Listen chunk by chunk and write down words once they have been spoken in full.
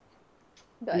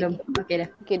Dah Belum. lagi. Okay dah.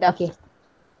 Okay, dah. Okay.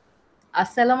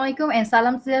 Assalamualaikum and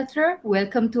salam sejahtera.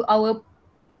 Welcome to our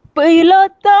Pilot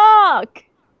Talk.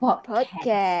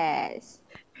 Podcast.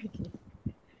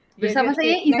 Bersama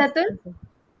saya Izzatul.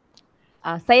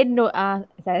 Saya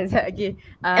saya okay.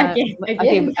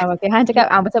 Okay. Han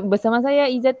cakap bersama saya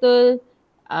Izzatul.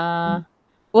 Han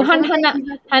Bersama saya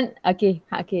Han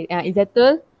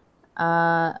Izzatul.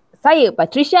 Saya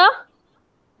Patricia.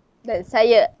 Dan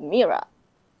saya Mira.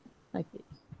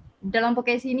 Okay. Dalam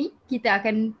podcast ini kita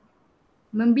akan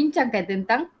membincangkan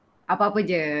tentang apa-apa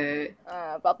je.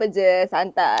 Apa-apa je,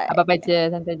 santai. Apa-apa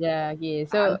je, santai je. Okay.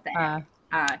 So Santai.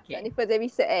 Okay. Ni first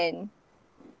episode kan.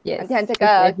 yes. Nanti Han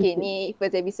cakap, okay ni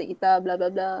first episode kita bla bla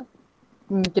bla.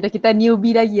 Kita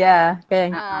newbie lagi lah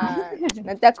kan.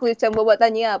 Nanti aku macam buat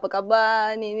tanya apa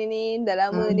khabar ni dah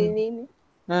lama ni.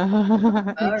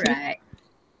 Alright.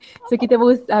 So kita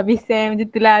baru habis sem macam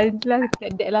tu lah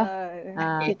kadek lah.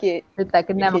 Sikit. Kita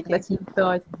tak kenal maka tak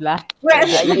cinta macam tu lah.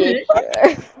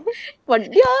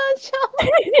 Dia macam.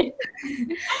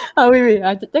 Wait.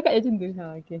 Cakap je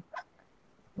macam tu.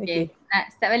 Okay.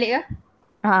 Nak start balik ke?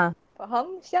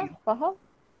 Faham Syah? Faham?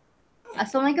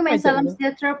 Assalamualaikum and salam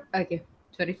sejahtera. Okay.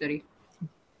 Sorry.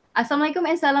 Assalamualaikum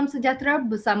and salam sejahtera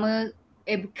bersama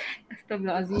bukan.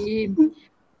 Astagfirullahalazim.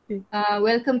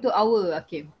 Welcome to our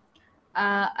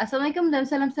Assalamualaikum dan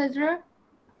salam sejahtera.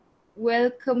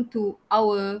 Welcome to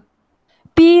our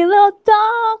Pilot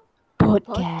Talk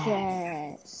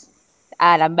Podcast.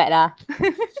 Lambat lah.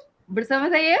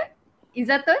 Bersama saya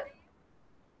Izzatul.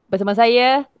 Bersama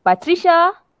saya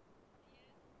Patricia.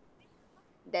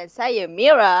 Dan saya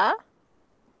Mira.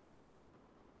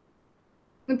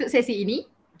 Untuk sesi ini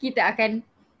kita akan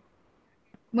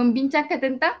membincangkan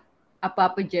tentang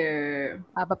apa-apa je.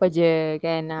 Apa-apa je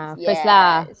kan. Yes.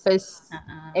 First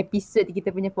episode kita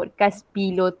punya podcast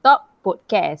Pilot Talk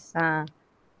Podcast.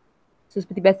 So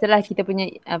seperti biasalah kita punya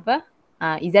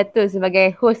Izzatul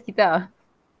sebagai host kita.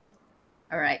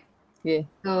 Alright. Okay.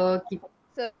 So kita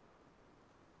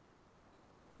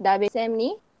Dah habis sem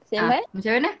ni? Sem baik?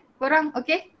 macam mana? Korang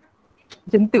okay?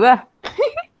 Macam tu lah.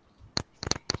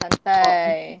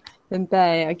 Santai.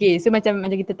 Okay, so macam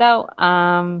kita tahu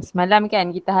semalam kan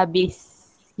kita habis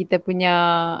kita punya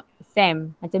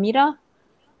SEM. Macam Mira?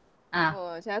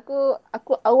 Macam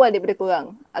aku awal daripada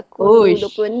korang. Aku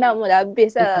 26 dah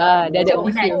habis lah. Dah ada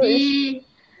Haji.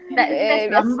 Tak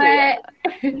lambat.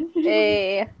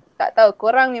 Tak tahu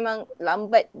korang memang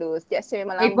lambat tu. Setiap SEM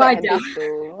memang lambat habis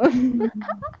tu.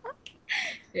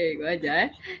 Gua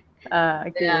ajar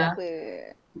Okay. Apa?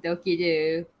 Kita okey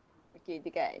je. Okay je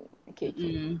kan? Okay.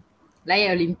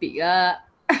 Layan Olimpik ke?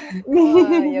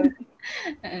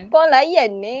 Kau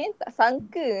layan ni? Tak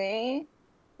sangka ni.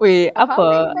 Weh,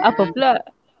 apa pula?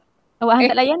 Awak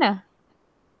tak layan lah?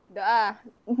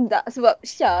 Tak sebab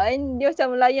Syah kan, dia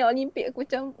macam layan Olimpik aku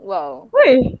macam wow.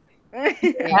 Weh.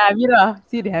 Mira.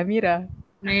 Serius Mira.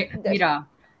 Mira.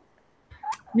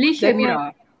 Malaysia Mira.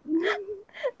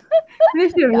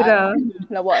 Malaysia Mira.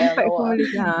 Lawak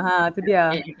Tu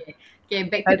dia. Okay,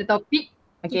 back to the topic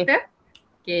kita.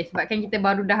 Okay, sebabkan kita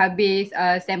baru dah habis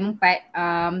SEM 4.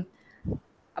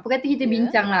 Apa kata kita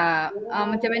bincang lah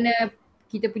macam mana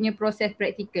kita punya proses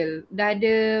praktikal. Dah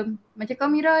ada, macam kau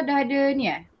Mira dah ada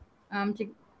ni macam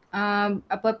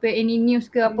apa-apa any news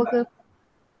ke apa ke?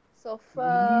 So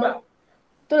far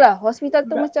itulah hospital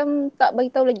tu macam tak bagi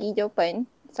tahu lagi jawapan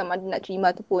sama ada nak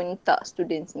terima ataupun tak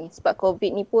students ni sebab COVID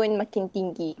ni pun makin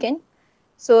tinggi kan.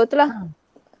 So itulah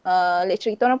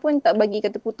lecturer kita orang pun tak bagi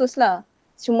kata putus lah.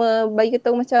 Cuma bagi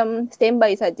tahu macam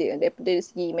standby saja daripada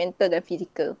segi mental dan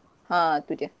fizikal.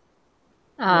 Tu dia.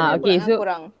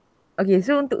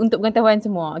 So untuk pengetahuan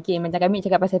semua. Okay, macam kami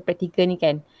cakap pasal praktikal ni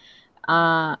kan.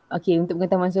 Untuk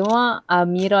pengetahuan semua,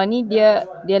 Mira ni dia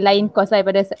lain course lah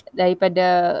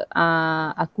daripada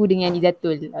aku dengan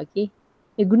Izzatul. Okay.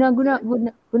 Guna aku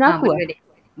Boleh.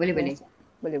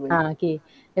 Okay.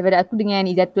 Daripada aku dengan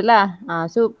Izzatul lah.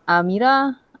 So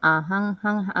Mira,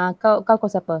 kau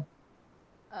course apa?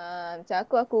 Macam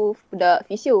aku budak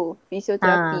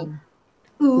fisioterapi.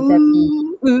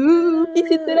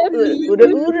 Fisioterapi.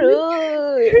 Urut.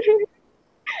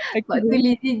 Waktu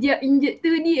Lizzie injet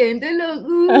tu dia yang tolong.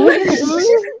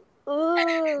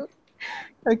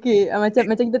 Okay,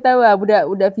 macam kita tahu lah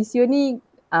budak fisio ni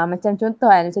macam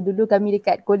contoh kan, macam dulu kami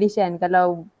dekat college kan,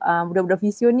 kalau budak-budak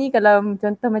fisio ni kalau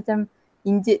contoh macam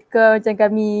injet ke macam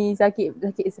kami sakit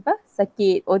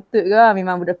otot ke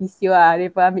memang budak fisio lah,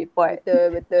 mereka ambil pot.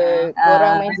 Betul.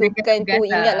 Korang main sukan tu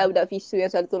ingatlah budak fisio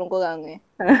yang selalu tolong korang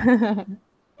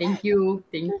Thank you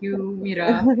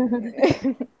Mira.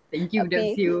 Thank you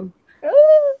budak fisio.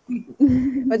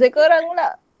 Macam korang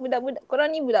pula, budak-budak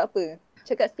korang ni budak apa?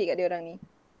 Cakap sikit kat dia orang ni.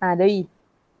 Dawi.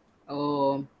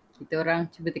 Oh, kita orang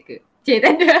cuba teka. Cik,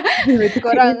 tak ada.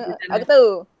 Korang, aku tahu.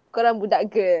 Korang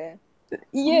budak girl.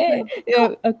 Yeah,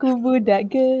 aku budak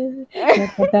girl.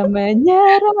 Datang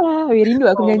menyerah. Weh, rindu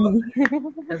aku nyanyi.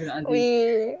 Astagfirullahaladzim.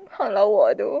 Weh, hang lawak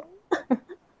tu.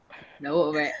 Lawak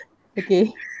baik.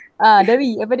 Okay.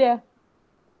 Dawi, apa dia?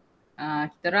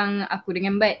 Kita orang, aku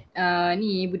dengan Bat,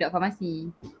 ni budak farmasi.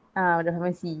 Budak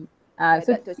farmasi. Tak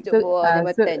cocok bawa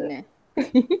jabatan ni.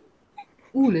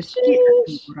 Lah sikit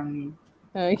hati korang ni.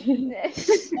 Okay.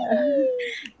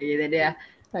 Okay, tak ada lah.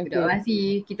 Budak Okay.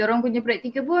 farmasi. Kita orang punya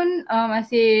praktikal pun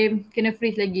masih kena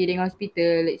freeze lagi dengan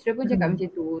hospital. Lecturer pun cakap macam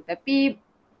tu. Tapi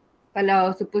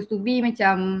kalau supposed to be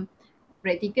macam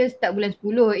praktikal start bulan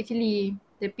 10 actually.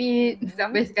 Tapi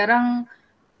sampai sekarang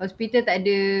hospital tak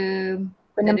ada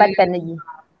Penempatan lagi.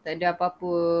 Tak ada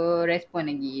apa-apa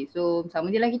respon lagi. So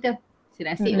sama je lah kita.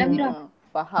 Senasib lah Mira.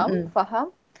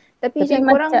 Faham. Tapi Tapi macam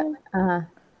korang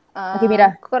Okay,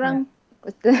 Mira. Korang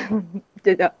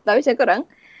Sekejap. Tapi macam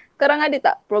korang ada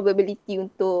tak probability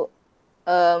untuk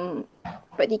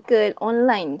praktikal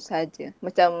online saja?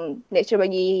 Macam lecturer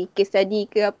bagi case study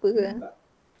ke apa ke?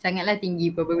 Sangatlah tinggi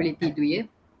probability tu ya.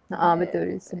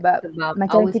 Betul. Sebab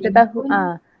macam our kita sini tahu pun,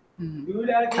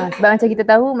 sebab macam kita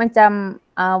tahu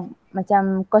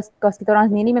macam kos kita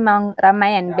orang sendiri memang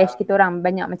ramai kan, batch kita orang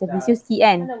banyak macam visio sikit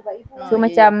kan. So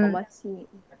macam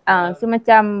so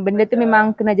macam benda tu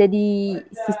memang kena jadi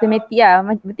sistematik lah.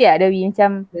 Betul tak Dawi?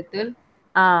 Macam betul.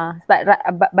 Sebab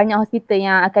banyak hospital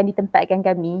yang akan ditempatkan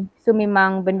kami. So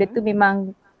memang benda tu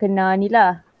memang kena ni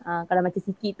lah. Kalau macam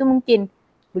sikit tu mungkin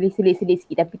boleh selit-selit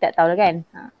sikit tapi tak tahulah kan.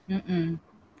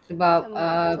 Sebab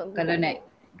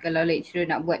kalau lecturer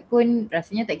nak buat pun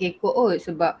rasanya tak kekok kot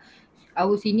sebab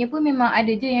our senior pun memang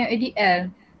ada je yang ADL.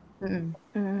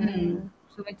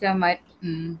 So macam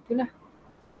itulah.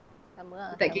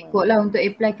 Tak kekok lah untuk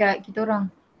apply kat kita orang.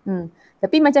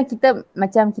 Tapi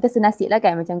macam kita senasib lah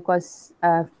kan, macam kos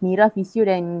Mira fisio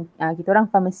dan kita orang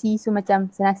farmasi, so macam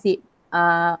senasib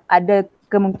ada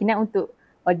kemungkinan untuk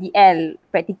ODL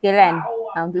praktikal kan,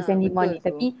 untuk SEM 5 ni.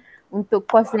 Tapi untuk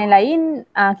kos lain-lain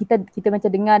kita macam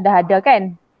dengar dah ada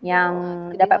kan yang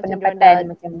dapat penempatan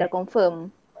macam dah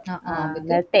confirm.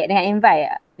 Meltek dengan Envy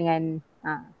dengan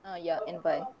ya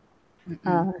Envy.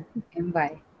 Envy.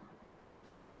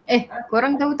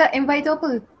 Korang tahu tak Envy tu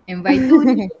apa? Envy tu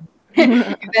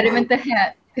environmental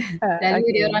health. Lalu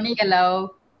dia orang ni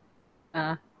kalau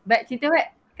Bat cerita Bat,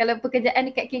 kalau pekerjaan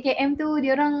dekat KKM tu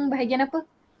dia orang bahagian apa?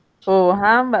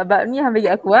 Bab ni bagi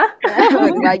aku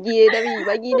bagi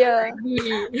dia.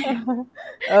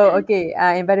 Okay.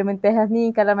 Environmental health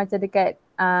ni kalau macam dekat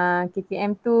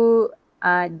KKM tu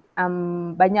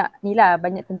banyak ni lah,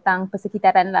 banyak tentang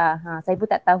persekitaran lah. Saya pun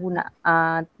tak tahu nak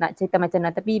cerita macam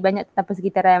mana, tapi banyak tentang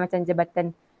persekitaran macam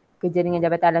jabatan kerja dengan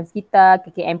jabatan alam sekitar,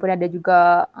 KKM pun ada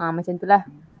juga macam tu lah.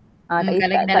 Kalau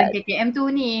dalam KKM tu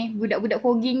ni budak-budak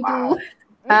fogging tu.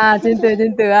 Macam tu.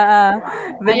 Betul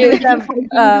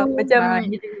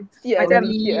macam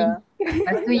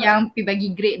lepas tu yang pergi bagi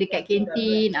grade dekat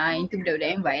kantin, itu budak-budak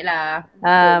Envy lah.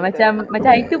 Macam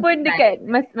itu pun dekat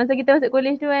masa kita masuk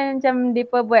college tu kan, macam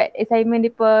depa buat assignment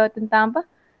depa tentang apa?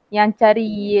 Yang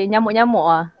cari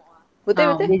nyamuk-nyamuk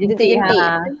Betul. Jentik.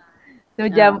 So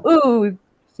macam macam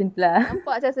tu lah.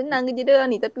 Nampak macam senang kerja dia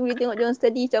ni, tapi bila tengok dia orang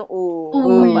study macam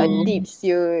nampak deep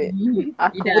siut.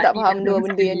 Aku pun tak faham dua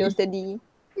benda yang dia orang study.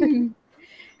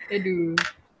 Aduh.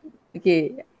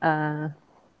 Okay.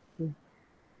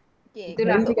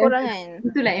 Itulah untuk korang kan.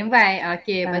 Itulah Envy.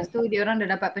 Okay, lepas tu dia orang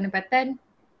dah dapat penempatan.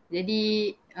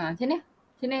 Jadi macam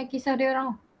mana kisah dia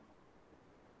orang?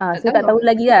 Saya tak tahu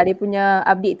lagi lah dia punya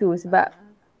update tu sebab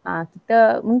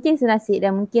kita mungkin senasib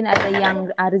dan mungkin ada yang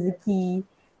rezeki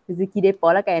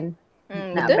depa lah kan.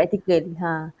 Nak praktikal.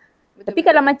 Tapi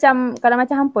kalau macam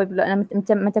hampa pula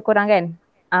macam korang kan.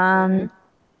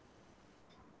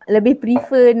 Lebih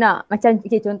prefer nak macam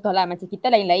contohlah macam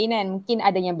kita lain-lain kan, mungkin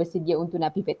ada yang bersedia untuk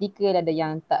nak pergi praktikal, ada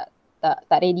yang tak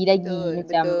ready lagi.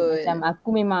 Macam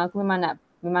aku memang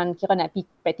kira nak pergi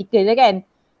praktikal lah kan.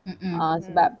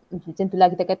 Sebab macam tu lah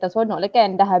kita kata seronok lah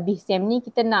kan, dah habis SEM ni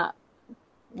kita nak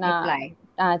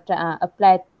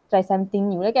apply try something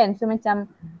new lah kan. So macam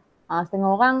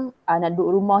setengah orang nak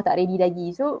duduk rumah tak ready lagi.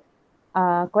 So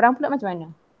korang pula macam mana?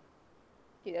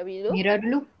 Mira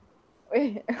dulu.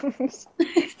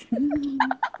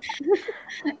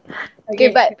 Okay,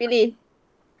 Bat pilih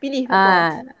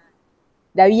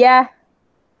Dawi lah.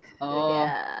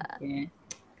 Okay.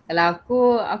 Kalau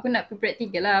aku nak pergi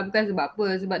praktikal lah, bukan sebab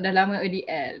apa, sebab dah lama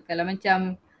ODL. Kalau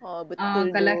macam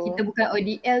kalau kita bukan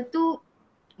ODL tu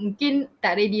mungkin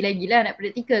tak ready lagi lah nak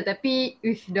praktikal, tapi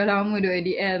dah lama dah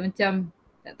ODL, macam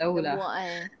Tak Dah tahulah. muak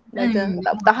kan. Belajar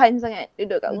tak bertahan sangat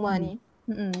duduk kat rumah ni.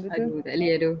 Betul. Aduh, tak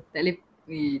boleh.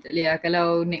 Tak boleh lah.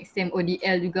 Kalau next time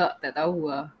ODL juga tak tahu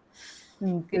lah.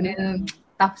 Kena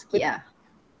tough sikit lah.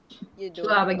 Ya Tu doh.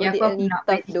 lah bagi aku ODL ni nak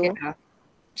tough practical doh. lah.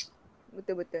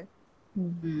 Betul-betul.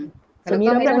 So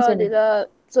Mira Tapi pula kau macam mana? adalah,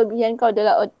 so pilihan kau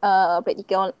adalah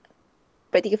praktikal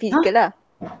fizikal lah.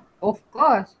 Of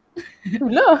course.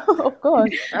 Itulah, of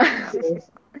course.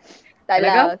 Tak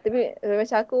Kalau lah. Tapi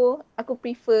macam aku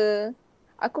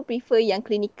prefer yang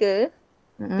clinical,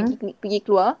 pergi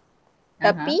keluar.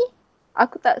 Tapi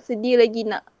aku tak sedia lagi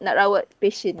nak rawat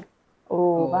patient.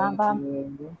 Oh, faham.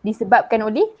 Disebabkan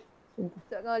oleh?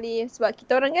 Sebab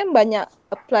kita orang kan banyak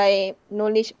apply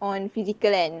knowledge on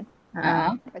physical kan.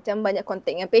 Macam banyak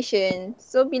contact dengan patient.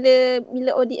 So bila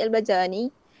ODL belajar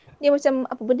ni, dia macam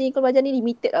apa benda yang kau belajar ni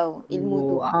limited tau ilmu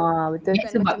tu. Betul.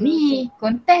 Sebab ni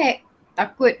contact.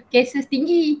 Takut cases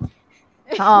tinggi.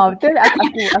 Betul.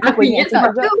 Aku punya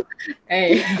sebab juga. tu.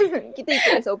 Kita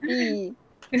ikut SOP.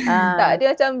 Tak,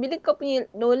 dia macam bila kau punya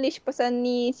knowledge pasal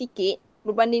ni sikit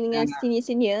berbanding dengan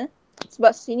senior-senior.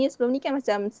 Sebab senior sebelum ni kan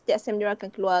macam setiap sem dia akan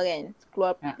keluar kan.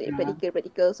 Keluar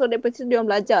practical. So daripada situ dia orang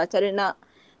belajar cara nak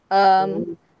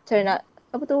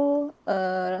apa tu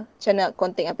cara nak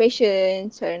contact dengan patient,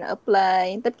 cara nak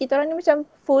apply. Tapi kita orang ni macam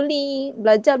fully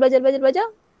belajar. Lepas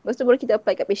tu baru kita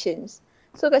apply kat patients.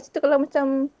 So kat situ kalau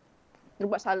macam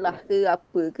buat salah ke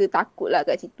apa ke takut lah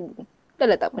kat situ. Dah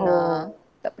lah tak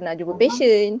pernah jumpa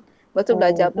patient. Lepas tu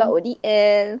belajar pula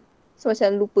ODL. So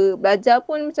macam lupa. Belajar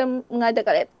pun macam mengadap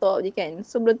kat laptop je kan.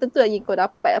 So belum tentu lagi kau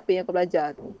dapat apa yang kau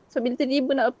belajar tu. So bila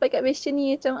tiba-tiba nak apply kat patient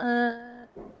ni macam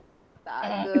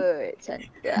takut. Macam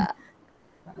tak.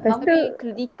 Tapi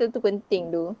clinical tu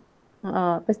penting tu.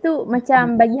 Lepas tu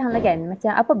macam bagi hang lah kan.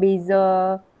 Macam apa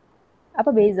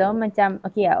beza macam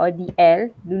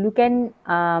ODL dulu kan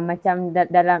macam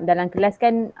dalam kelas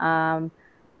kan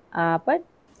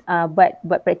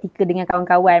buat praktikal dengan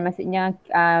kawan-kawan, maksudnya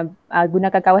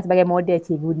gunakan kawan sebagai model,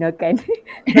 gunakan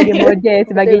sebagai model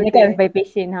sebagainya kan sebagai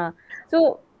patient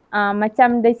so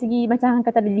macam dari segi macam hang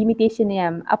kata limitation ni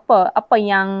apa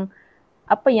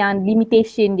yang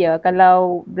limitation dia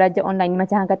kalau belajar online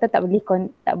macam hang kata tak boleh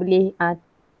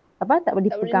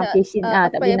pegang patient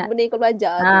tak boleh nak benda yang kau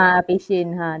belajar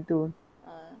patient tu.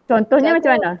 Contohnya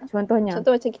macam mana?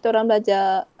 Contoh macam kita orang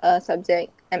belajar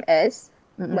subjek MS,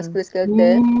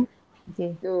 musculoskeletal.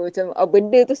 Tu macam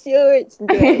benda tu siut.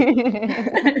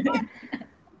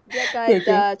 Dia akan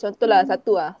ajar contohlah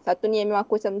satu ni yang memang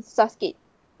aku macam susah sikit.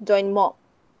 Joint mob.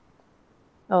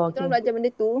 Kita orang belajar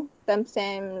benda tu time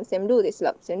sem 2 tak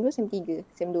silap. Sem 2, sem 3,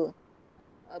 sem 2.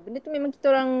 Benda tu memang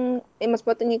kita orang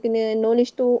sepatutnya kena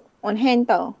knowledge tu on hand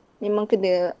tau. Memang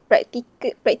kena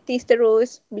practice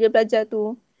terus bila belajar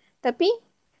tu. Tapi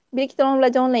bila kita orang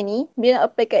belajar online ni, bila nak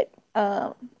apply kat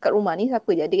rumah ni siapa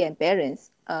je ada kan,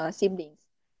 parents, siblings.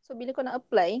 So bila kau nak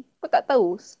apply, kau tak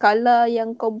tahu skala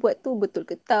yang kau buat tu betul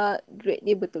ke tak, grade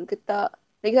dia betul ke tak.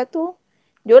 Lagi satu,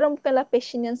 diorang bukanlah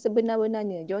patient yang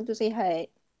sebenar-benarnya. Diorang tu sihat.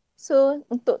 So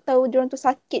untuk tahu diorang tu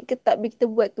sakit ke tak bila kita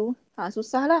buat tu,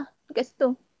 susah lah dekat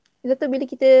situ. Lagi satu bila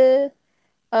kita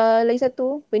lagi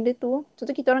satu benda tu,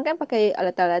 contoh kita orang kan pakai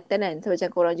alatan-alatan kan, so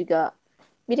macam korang juga.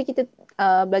 Bila kita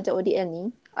belajar ODL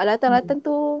ni, alatan-alatan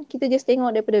tu kita just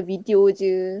tengok daripada video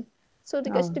je. So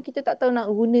dekat situ kita tak tahu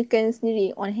nak gunakan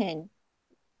sendiri on hand.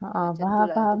 Macam tu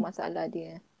lah tu masalah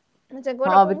dia. Macam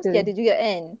korang pun mesti ada juga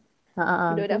kan.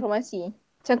 Budak-budak farmasi.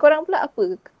 Macam korang pula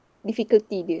apa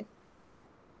difficulty dia?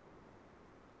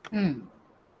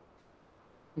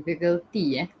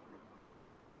 Difficulty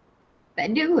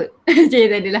tak ada kot. Macam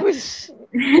tak adalah.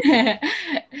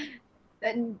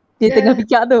 Dia tengah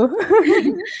fikir tu.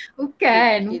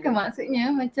 Bukan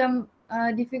maksudnya macam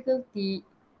difficulty.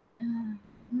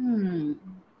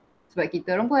 Sebab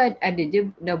kita orang pun ada je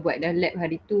dah buat dah lab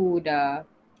hari tu, dah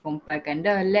compilekan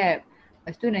dah lab.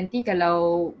 Lepas tu nanti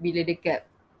kalau bila dekat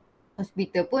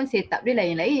hospital pun set up dia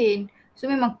lain-lain.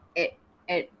 So memang at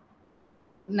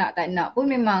nak tak nak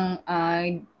pun memang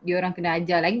dia orang kena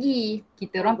ajar lagi.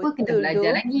 Kita orang pun kena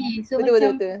belajar lagi. So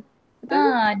betul.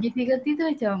 Difficulty tu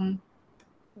macam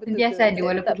sentiasa ada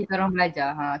walaupun kita orang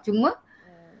belajar.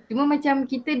 Cuma macam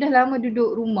kita dah lama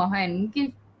duduk rumah kan.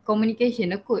 Mungkin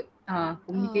communication lah kot.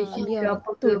 Communication ke apa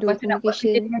ke. Lepas tu nak buat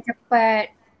kerja dengan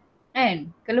cepat.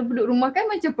 Kan? Kalau duduk rumah kan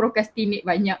macam procrastinate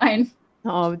banyak kan.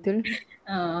 Betul.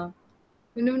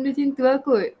 Benda-benda macam tu lah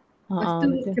kot. Lepas tu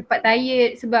cepat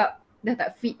tired sebab dah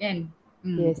tak fit kan.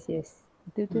 Yes.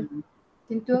 Betul.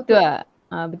 Macam tu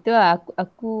betul lah.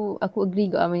 Aku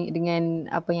agree juga dengan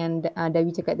apa yang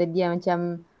Dawi cakap tadi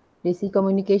macam dari segi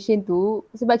communication tu,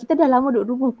 sebab kita dah lama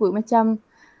duduk rumah kot, macam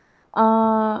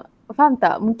faham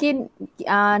tak? Mungkin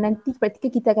nanti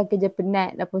praktikal kita akan kerja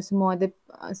penat apa semua.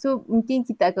 So mungkin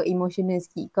kita akan emotional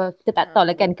sikit. Kalau kita tak tahu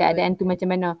lah kan keadaan tu macam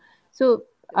mana. So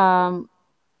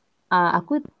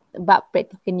aku bab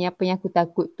praktikal ni apa yang aku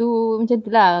takut tu macam tu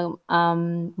lah.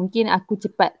 Mungkin aku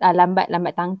cepat lambat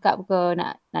tangkap ke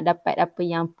nak dapat apa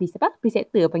yang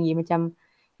preceptor panggil macam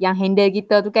yang handle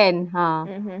kita tu kan.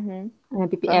 Yang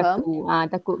PPF Faham. tu.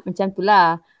 Takut macam tu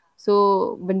lah.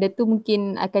 So benda tu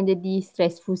mungkin akan jadi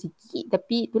stressful sikit,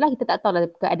 tapi itulah kita tak tahu lah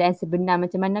keadaan sebenar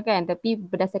macam mana kan. Tapi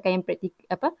berdasarkan yang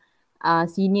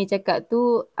senior cakap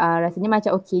tu rasanya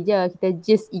macam okey je. Kita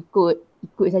just ikut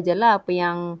sajalah apa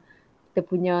yang kita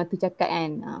punya tu cakap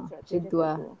kan. Macam tu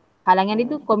lah. Halangan dia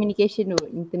tu communication tu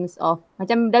in terms of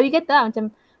macam Dawi kata lah, macam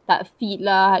tak fit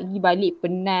lah, pergi balik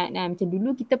penat kan. Macam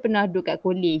dulu kita pernah duduk kat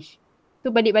college.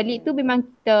 Tu balik-balik tu memang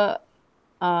kita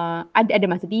ada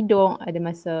masa tidur, ada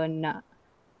masa nak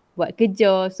buat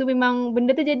kerja. So memang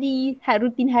benda tu jadi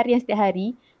rutin harian setiap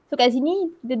hari. So kat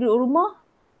sini kita duduk rumah,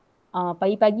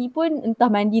 pagi-pagi pun entah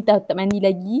mandi entah tak mandi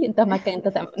lagi, entah makan entah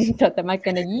tak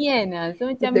makan lagi kan. So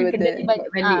macam Betul.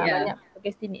 banyak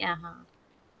procrastinate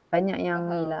Banyak yang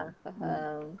ni lah.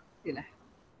 Faham.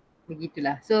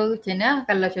 Begitulah. So macam mana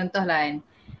kalau contoh lah kan,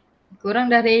 korang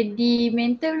dah ready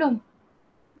mental belum?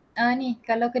 Ni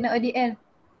kalau kena ODL.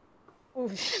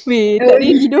 Weh, tak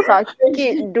ready doh.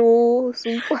 Sakit doh.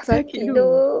 Sumpah sakit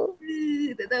doh.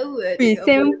 Tak tahu lah. Weh,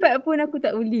 sem 4 pun aku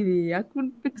tak boleh weh. Aku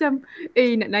macam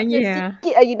nak nangis lah.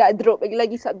 Sikit lagi nak drop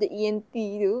lagi subjek ENT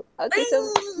tu. Aku macam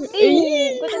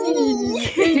kau tak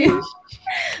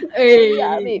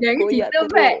ni. Jangan cerita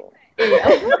Pat.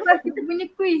 Apa kita punya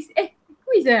quiz?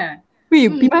 Quiz lah. Weh,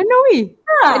 pergi mana weh?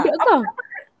 Ada kau?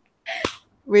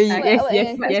 Weh,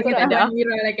 yes, Kita tak ada.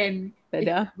 Mira lah kan. Tak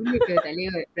ada. Boleh ke? Tak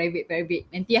boleh. Private.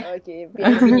 Nanti lah. Okay.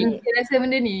 Kita rasa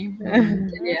benda ni.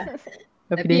 Tak boleh lah.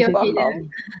 Tapi okey je.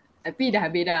 Tapi dah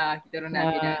habis dah. Kita orang dah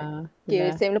habis dah. Okay,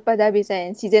 sem lepas dah habis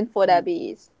kan. Season 4 dah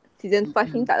habis. Season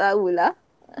 5 ni tak tahu lah.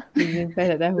 Season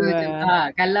 5 tak tahu lah.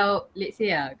 Kalau let's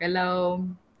say lah. Kalau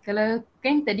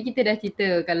kan tadi kita dah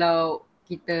cerita kalau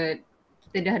kita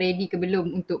dah ready ke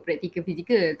belum untuk praktikal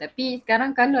fizikal. Tapi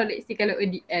sekarang kalau let's say kalau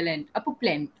ODL kan. Apa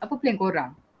plan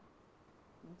korang?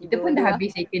 Kita pun dah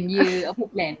habis second year. Apa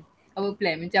plan?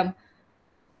 Macam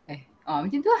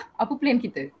macam tu lah. Apa plan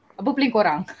kita? Apa plan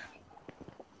korang?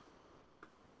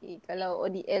 Kalau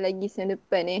ODL lagi sem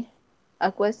depan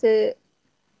aku rasa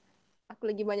aku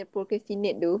lagi banyak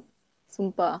procrastinate tu.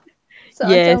 Sumpah. So,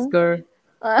 Yes, girl.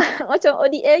 Macam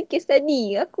ODL case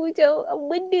study. Aku macam apa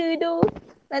benda tu.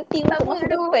 Nanti untuk masa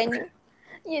depan.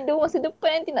 Ya tu masa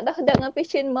depan nanti nak dah hadap dengan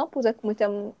patient. Mampus aku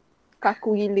macam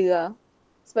kaku gila lah.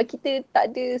 Sebab kita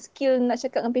tak ada skill nak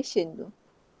cakap dengan patient tu.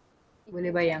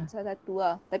 Boleh bayang. Salah satu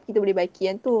lah. Tapi kita boleh baiki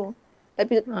yang tu.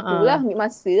 Tapi itulah ambil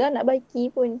masa lah nak baiki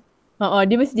pun.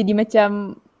 Dia mesti jadi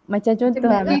macam contoh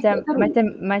lah. Macam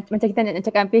kita nak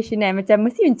cakap dengan patient kan. Macam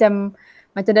mesti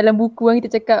macam dalam buku kan kita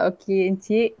cakap, okay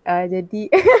encik jadi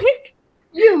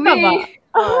You weh.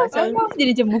 macam mesti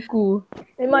jadi macam buku.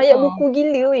 Memang ayat buku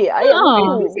gila weh. Ayat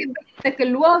buku. Kita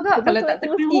keluar ke? Kalau tak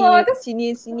terkeluar tu.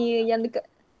 Sini yang dekat.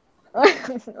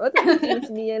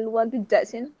 Sini yang luar tu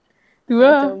judge kan. Tu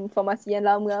lah. Macam farmasi yang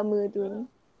lama-lama tu.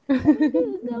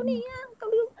 Kau ni lah. Kau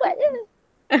boleh buat je.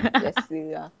 Biasa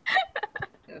lah.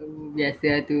 Biasa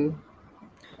lah tu.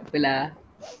 Apalah.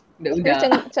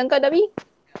 Budak-budak. Macam kau Dabi?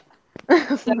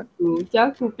 Macam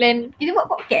aku plan. Kita buat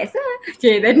podcast lah.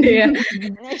 Cik tanda lah.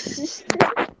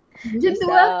 Macam tu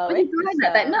lah. Macam tu lah.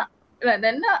 Nak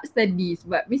tak nak study.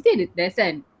 Sebab mesti ada test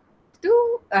kan. Tu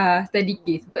study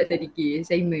case. Buat study case.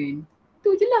 Assignment. Tu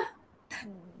je lah.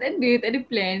 Tak ada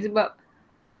plan. Sebab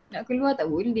nak keluar tak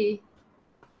boleh.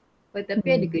 Tapi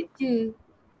ada kerja.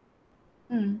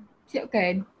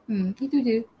 Siapkan. Itu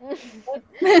je.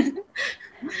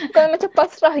 Kau macam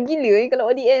pasrah gila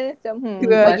kalau ODL macam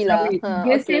bagilah.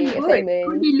 Dia assignment.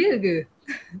 Kau gila ke?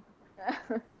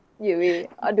 Ya weh.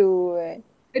 Aduh.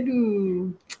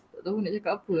 Tak tahu nak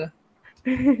cakap apa lah.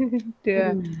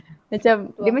 Macam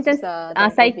dia macam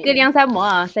cycle yang sama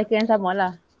lah. Cycle yang sama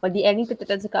lah. ODL ni kita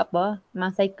tak cakap apa.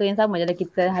 Memang cycle yang sama je lah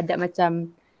kita hadap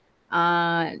macam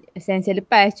semester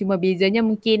lepas. Cuma bezanya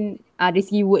mungkin dari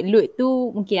segi workload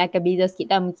tu mungkin akan beza sikit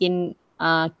lah. Mungkin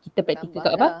kita praktikal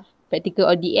kat apa?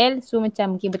 Praktikal ODL. So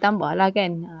macam mungkin bertambah lah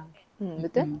kan.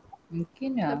 Betul. Mungkin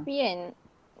lah. Tapi kan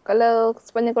kalau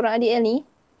sepanjang korang ODL ni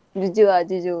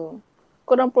jujur.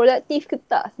 Korang produktif ke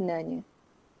tak sebenarnya?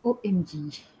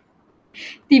 OMG.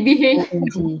 TBH.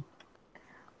 OMG.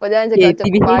 Kau jangan cakap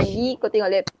macam pagi kau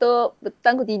tengok laptop,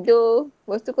 petang kau tidur,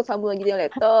 lepas tu kau sambung lagi tengok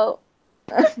laptop.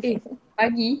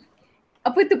 Pagi?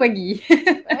 Apa tu pagi?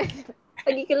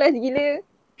 Pagi kelas gila.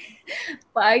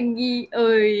 Pagi,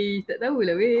 oi, tak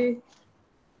tahulah weh.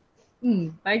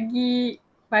 Pagi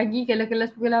kalau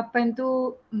kelas pukul 8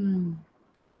 tu,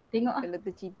 tengok Kalau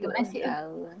terciduk tengok nasib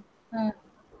lah. lah.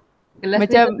 Kelas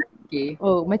Macam okay.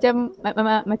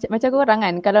 macam korang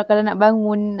kan kalau nak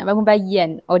bangun pagi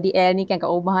kan ODL ni kan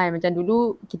kat rumah kan macam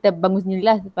dulu kita bangun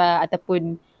sendirilah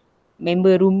ataupun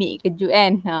member roommate kejut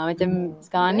kan. Macam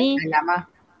sekarang ni Alamak.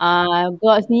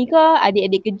 kau sendiri ke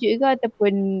adik-adik kejut ke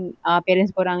ataupun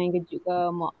parents korang yang kejut ke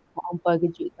mak ompah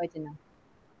kejut ke macam mana?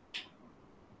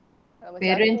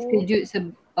 Parents kejut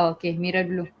okay, Mira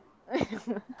dulu.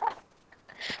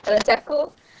 Kalau macam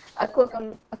aku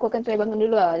akan try bangun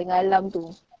dulu lah dengan alarm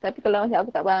tu. Tapi kalau macam aku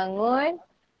tak bangun,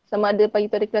 sama ada pagi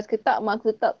tu ada kelas ke tak, mak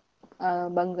aku tetap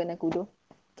bangunkan aku tu.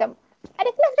 Macam, ada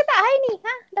kelas ke tak hari ni?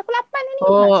 Dah pukul 8 ni.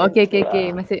 Oh,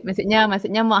 okey. Maksudnya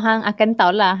mak hang akan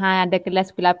tahulah ada kelas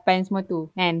pukul 8 semua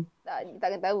tu kan?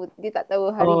 Takkan tahu. Dia tak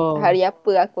tahu Oh. hari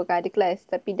apa aku akan ada kelas.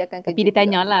 Tapi dia akan Tapi dia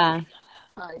tanyalah.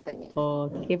 Dia tanya. Oh,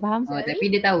 okey faham. Tapi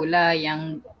dia tahulah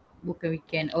yang bukan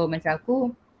weekend. Macam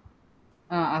aku,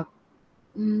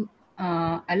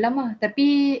 alam lah.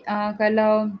 Tapi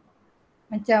kalau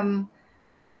macam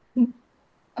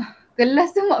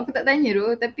kelas tu mak aku tak tanya tu.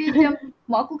 Tapi macam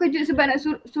mak aku kejut sebab nak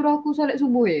suruh aku solat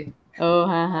subuh Oh,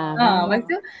 lepas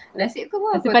tu nasib aku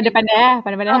pun Lepas tu pandai-pandai lah.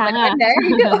 Pandai-pandai hang lah. pandai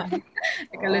hidup.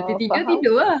 Kalau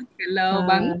tidur lah. Kalau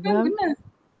bangun benar.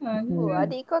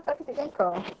 Adik kau tak kata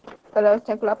kau. Kalau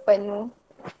macam pukul 8 tu.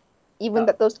 Even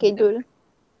tak tahu schedule.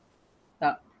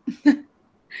 Tak.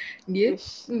 Dia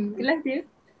kelas dia.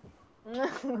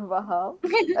 Faham.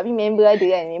 Tapi member ada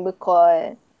kan, member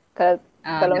call. Kalau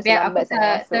tapi masih aku lambat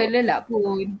sangat tak terlelap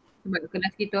pun. Sebab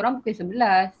kelas kita orang pukul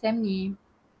 11 Sam ni.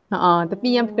 Tapi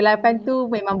yang pukul 8 tu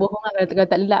memang bohong lah kalau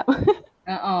tak lelap.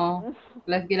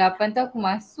 Kelas pukul 8 tu aku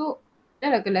masuk dah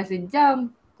lah kelas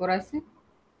sejam. Kau rasa?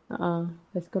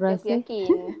 Lepas kau rasa. Aku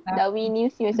yakin Dawi ni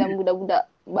mesti macam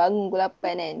budak-budak bangun pukul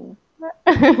 8 kan.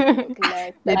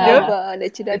 Kelas lecture dah.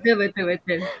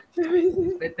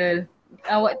 Betul.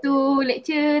 Waktu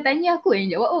lecture tanya aku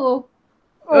yang jawab.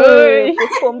 Oi,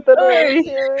 perform terus.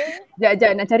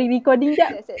 Sekejap nak cari recording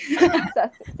sekejap.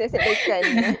 Saya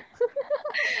setkan.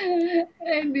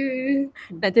 Aduh.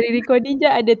 Nak cari recording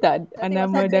sekejap ada tak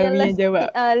nama Dawi yang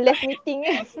jawab? Last meeting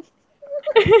kan.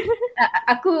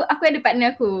 Aku ada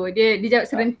partner aku. Dia jawab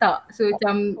serentak. So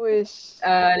macam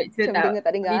lecture macam dengar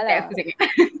tak dengar lah. Aku sangat.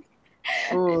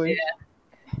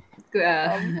 Ikut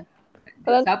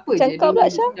Kalau siapa macam je kau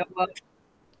pula Syah?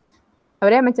 Apa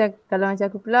dia kalau macam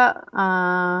aku pula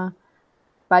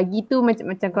pagi tu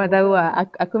macam kau tahu lah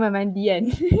aku memang mandi kan.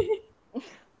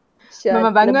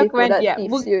 Memang bangun aku mandi lah.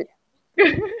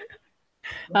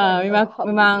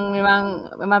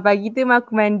 Memang pagi tu memang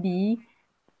aku mandi.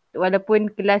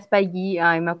 Walaupun kelas pagi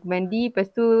memang aku mandi.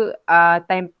 Lepas tu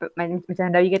time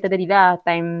macam Dawi kata tadi lah,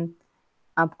 time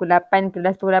pukul 8,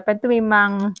 kelas pukul 8 tu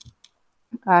memang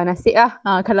nasib lah.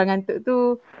 Kalau ngantuk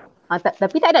tu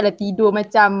tapi tak adalah tidur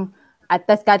macam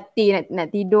atas katil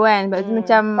nak tidur kan. Sebab tu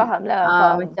macam faham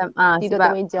lah, macam tidur sebab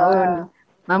atas meja lah.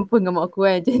 mampu dengan mak aku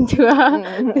kan macam tu lah.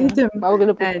 Macam baru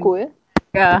kena pukul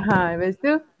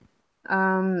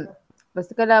lepas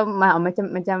tu kalau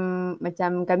macam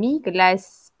kami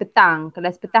kelas petang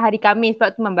hari Khamis sebab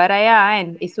tu membarai lah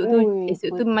kan. Esok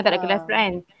tu memang tak ada kelas pula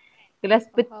kan. Kelas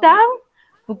petang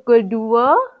pukul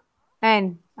 2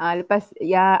 kan. Lepas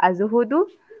ya Az-Zuhur tu.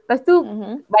 Lepas tu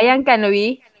bayangkan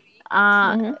Lowi.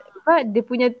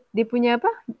 Dia punya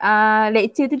apa?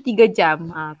 Lecture tu 3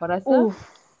 jam. Kau rasa?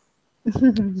 3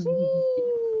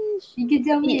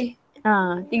 jam weh.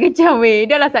 3 jam weh.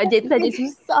 Dah lah subjek tu subjek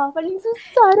susah. Paling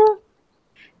susah dah.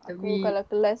 Aku kalau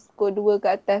kelas pukul 2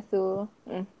 ke atas tu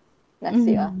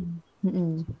nasib lah.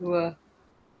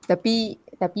 Tapi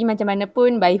macam mana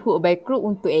pun by hook by crook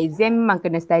untuk exam memang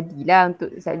kena study lah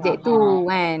untuk subjek tu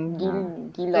kan.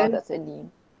 Gila tak study.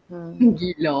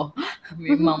 Gila.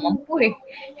 Memang mampu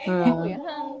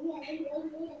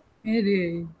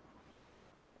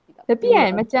Tapi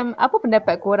kan macam apa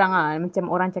pendapat korang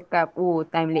macam orang cakap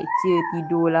time lecture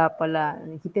tidur lah apalah.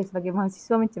 Kita sebagai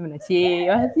mahasiswa macam mana?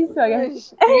 Mahasiswa kan?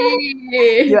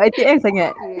 You ITM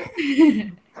sangat.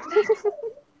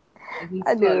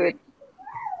 Aduh.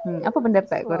 Apa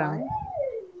pendapat korang?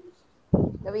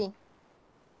 Tapi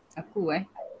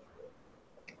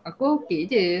Aku okey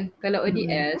je kalau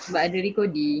ODL sebab ada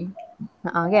recording.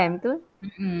 Kan betul?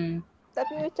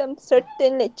 Tapi macam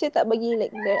certain lecture tak bagi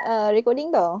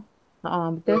recording tau.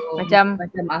 Betul. Macam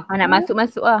aku nak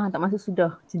masuk lah, tak masuk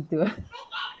sudah macam tu.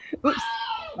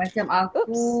 Macam aku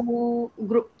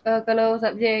grup kalau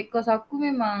subjek kos aku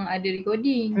memang ada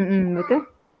recording. Betul.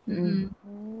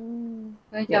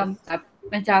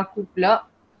 Macam aku pula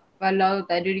kalau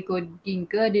tak ada recording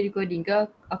ke, ada recording ke,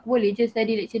 aku boleh je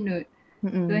study lecture note.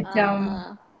 So macam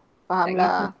Faham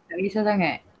lah. tak kisah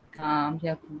sangat.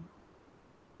 Macam aku.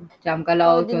 Macam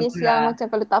kalau Kau jenis yang macam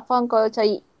kalau tak faham kau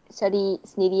cari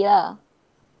sendiri lah.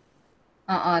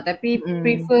 Tapi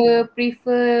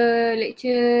prefer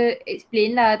lecture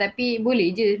explain lah, tapi boleh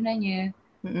je sebenarnya.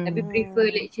 Tapi prefer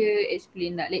lecturer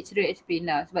explain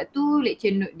lah. Sebab tu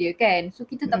lecture note dia kan. So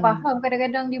kita tak faham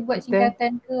kadang-kadang dia buat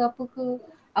singkatan ke apa ke.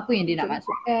 Apa yang dia nak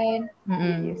masukkan.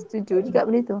 Ya, setuju juga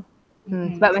benda tu.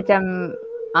 Sebab macam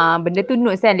benda tu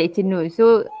notes kan, lecture notes.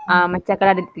 So macam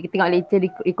kalau kita tengok lecture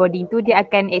recording tu, dia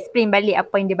akan explain balik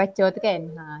apa yang dia baca tu kan.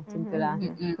 Macam tu lah.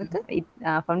 Betul?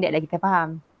 From that lah kita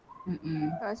faham.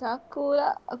 Macam aku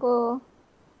lah,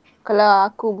 kalau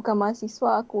aku bukan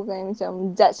mahasiswa, aku kan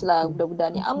macam judge lah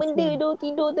budak-budak ni. Benda tu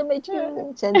tidur terbaca.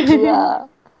 Macam tu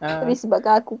lah. Tapi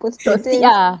sebabkan aku pun student. Toxic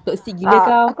lah. Toxic gila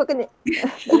kau. Aku akan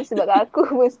tapi sebabkan aku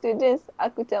pun student,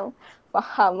 aku macam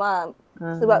faham lah.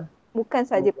 Sebab bukan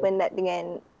saja penat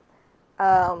dengan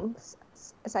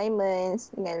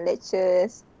assignments, dengan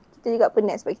lectures. Kita juga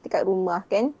penat sebab kita kat rumah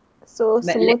kan. So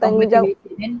semua tanggungjawab.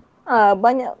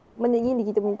 Banyak gila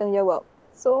kita punya tanggungjawab.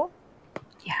 So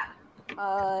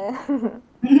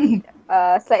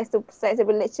slides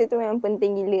sebelum lecture tu memang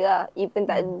penting gila lah. Even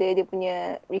tak ada dia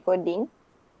punya recording,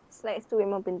 slides tu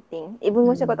memang penting. Even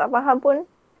macam kau tak faham pun,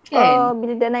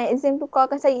 bila dah naik exam tu kau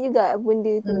akan cari juga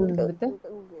benda tu dekat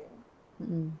Google.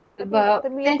 Sebab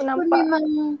test pun memang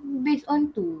based on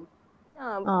tu.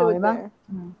 Betul-betul.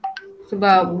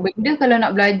 Sebab benda kalau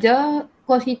nak belajar,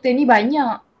 course kita ni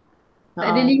banyak. Tak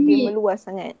ada limit. Meluas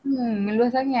sangat.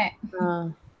 Meluas sangat.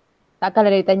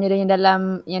 Takkanlah dia tanya dia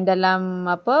yang dalam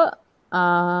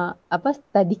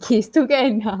study case tu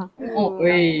kan.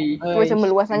 Itu macam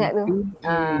meluas sangat tu.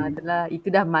 Itu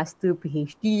dah master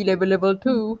PhD level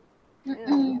 2.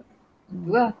 Itu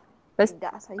lah.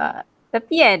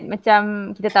 Tapi kan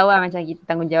macam kita tahu lah macam kita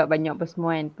tanggungjawab banyak apa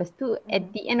semua kan. Lepas tu at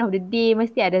the end of the day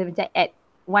mesti ada macam at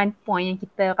one point yang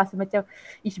kita rasa macam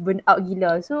burn out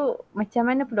gila. So macam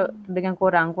mana pula dengan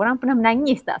korang? Korang pernah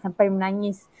menangis tak? Sampai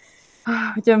menangis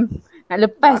macam nak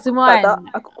lepas semua kan? Tak,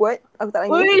 aku kuat. Aku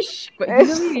tak nangis. Kuat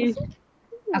gila weh.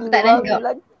 Aku tak nangis.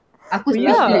 Aku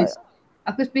speechless.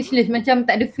 Aku speechless macam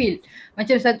tak ada feel.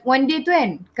 Macam one day tu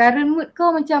kan, current mood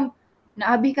kau macam nak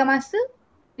habiskan masa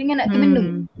dengan nak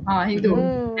termenung. Itu.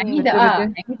 Nangis tak?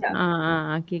 Nangis tak?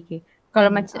 Okay.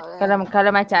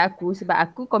 Kalau macam aku, sebab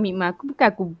aku komitmen aku bukan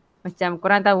aku macam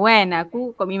korang tahu kan,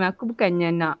 aku komitmen aku bukannya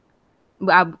nak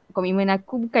komitmen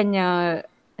aku bukannya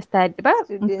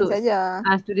student saja.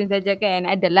 Student saja kan.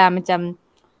 Adalah macam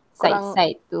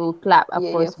side tu club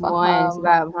apa semua kan,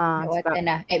 sebab jawatan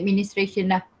lah,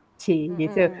 administration lah.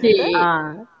 Gitu.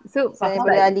 So saya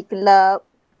boleh ahli kelab.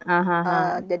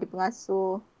 Jadi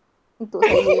pengasuh untuk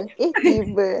saya.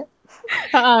 Tiba.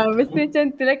 Mesti macam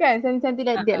tu lah kan. Cantik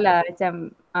lah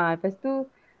macam lepas tu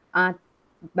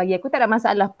bagi aku tak ada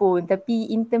masalah pun.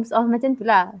 Tapi in terms of macam tu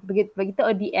lah, bagi kita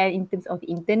ODL in terms of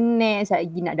internet, saya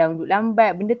lagi nak download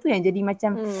lambat, benda tu yang jadi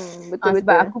macam betul-betul.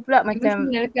 Sebab aku pula macam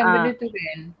benda tu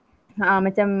kan.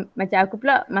 Macam aku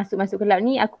pula masuk kelab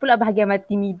ni, aku pula bahagian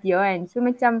multimedia kan. So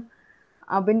macam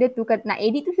benda tu nak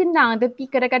edit tu senang, tapi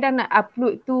kadang-kadang nak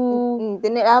upload tu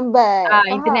internet lambat.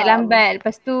 Internet lambat.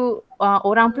 Lepas tu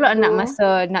orang pula nak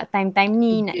masa, nak time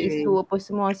ni, nak isu apa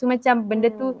semua. So macam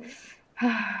benda tu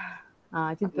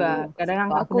macam tu lah.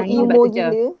 Kadang-kadang aku emo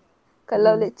gila.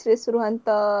 Kalau lecturer suruh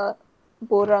hantar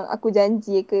borang aku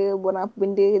janji ke borang apa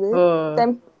benda tu.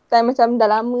 Time macam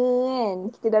dah lama kan,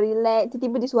 kita dah relax,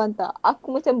 tiba-tiba dia suruh hantar.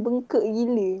 Aku macam bengkak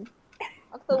gila.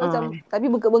 Aku tahu macam,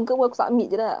 tapi bengkak-bengkak pun aku submit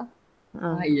je lah.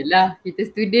 Yelah, kita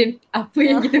student, apa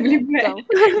yang kita boleh buat?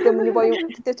 Kita boleh buat,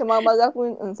 kita macam marah-marah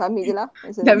pun submit je lah.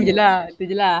 Submit je lah, tu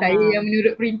je lah. Saya yang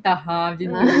menurut perintah, macam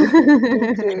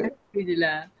tu. Tu je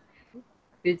lah.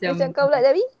 Macam kau pula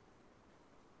Dawi?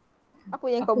 Apa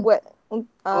yang kau buat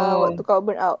waktu kau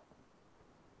burn out?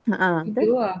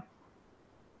 Itu lah.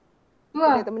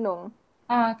 Termenung.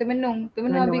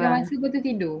 Termenung habiskan masa lepas tu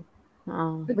tidur.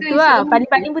 Betul lah,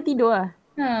 paling-paling pun tidur lah.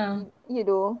 Ya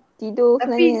doh. Tidur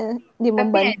sebenarnya dia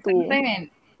membantu. Kan,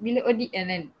 bila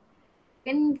ODL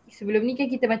kan sebelum ni kan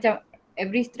kita macam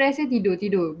every stress tidur.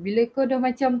 Bila kau dah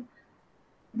macam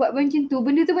buat macam tu,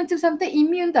 benda tu macam sometimes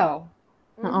immune tau.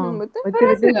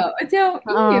 Betul lah. Macam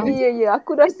ya,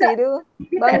 aku rasa tu.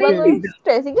 Bangun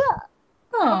stress juga.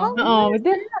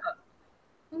 Betul.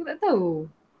 Aku tak tahu.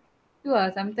 Tu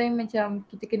lah, sometimes macam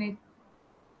kita kena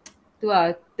tu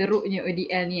lah teruknya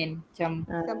ODL ni kan. Macam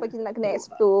sampai kita nak kena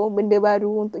explore benda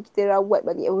baru untuk kita rawat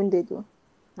balik benda tu.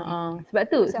 Sebab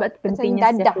tu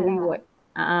pentingnya self reward.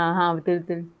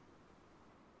 Betul.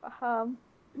 Faham.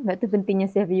 Sebab tu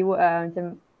pentingnya self reward lah.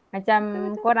 Macam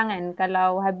korang kan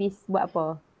kalau habis buat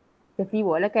apa, self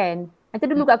reward lah kan. Macam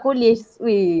dulu kat college,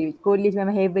 college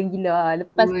memang heaven gila.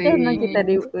 Lepas tu memang kita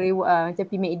reward lah. Macam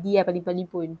pergi McD lah paling-paling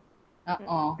pun.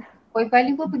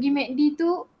 Paling pun pergi McD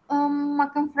tu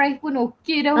makan fries pun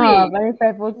okey dah weh. Paling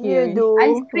fries pun okey. Ya doh.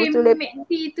 Aiskrim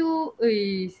McD tu,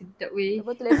 sedap weh.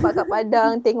 Lepas tu lepak kat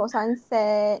Padang tengok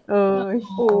sunset.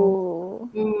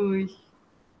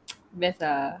 Best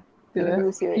lah.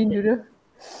 Rindu tu.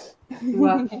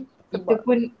 Wah, kita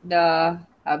pun dah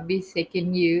habis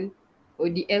second year.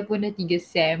 ODL pun dah 3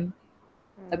 sem.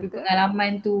 Tapi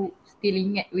pengalaman tu still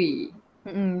ingat weh.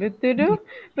 Betul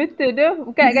tu.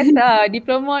 Bukan kata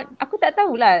diploma, aku tak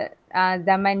tahulah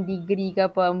zaman degree ke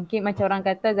apa. Mungkin macam orang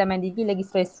kata zaman degree lagi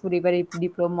stressful daripada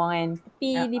diploma kan.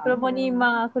 Tapi diploma ni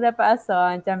memang aku dapat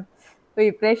rasa macam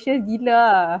pressure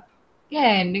gila.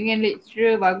 Kan, dengan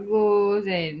lecturer bagus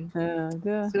kan.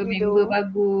 So member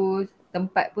bagus.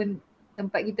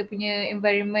 Tempat kita punya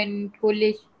environment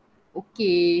college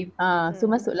okay. So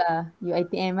masuklah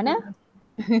UiTM mana?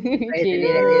 Tak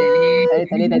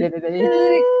boleh.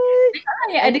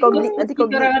 Ada course kita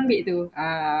orang ambil tu.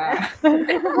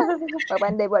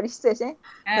 Pandai buat research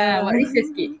buat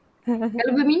research sikit.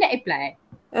 Kalau berminat apply.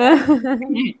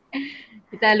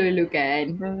 Kita lalu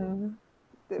kan.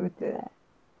 Betul.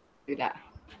 Betul tak?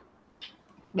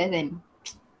 Best kan?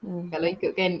 Kalau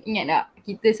ikutkan, ingat tak?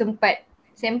 Kita sempat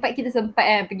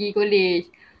kan pergi college.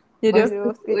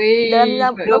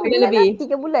 Dalam 2 bulan lebih.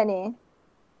 3 bulan ni.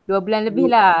 2 bulan lebih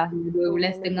lah. 2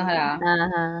 bulan setengah lah.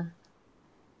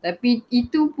 Tapi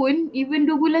itu pun, even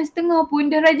 2 bulan setengah pun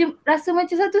dah rasa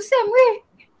macam 1 sem weh.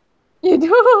 Ya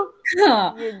tu.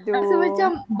 Rasa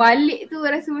macam balik tu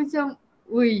rasa macam,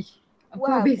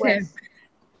 apa best sem.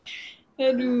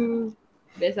 Aduh.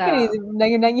 Best lah.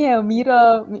 Nangis-nangis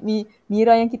lah.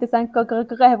 Mira yang kita sangka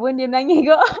keras-keras pun dia nangis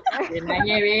kok. Dia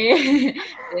nangis weh.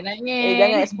 Dia nangis.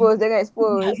 Jangan expose.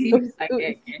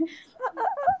 Okay.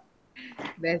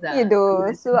 Best lah. Ya doh.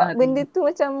 Sebab benda tu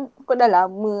macam kau dah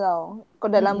lama tau.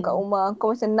 Kau dah lama kat rumah.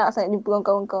 Kau macam nak sangat jumpa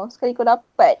kawan-kawan kau. Sekali kau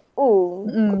dapat. Kau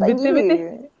tak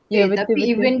gila. Ya,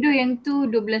 tapi even though yang tu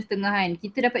 2 bulan setengah kan,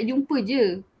 kita dapat jumpa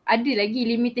je. Ada lagi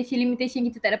limitation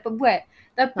kita tak dapat buat.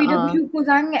 Tapi dah bersyukur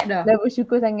sangat dah. Dah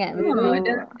bersyukur sangat.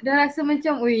 Dah rasa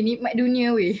macam nikmat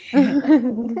dunia weh.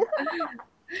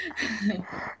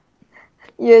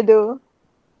 Ya doh.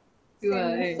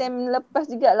 Sem lepas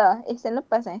jugalah. Sem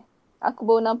lepas aku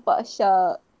baru nampak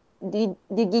Syah dia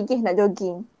gigih nak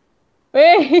jogging.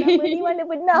 Nama ni mana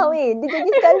benar weh. Dia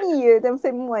jogging sekali je time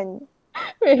sem 1.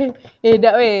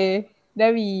 Tak weh.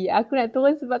 Dawi, aku nak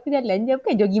turun sebab aku jalan je.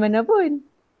 Bukan jogging mana pun.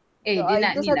 Dia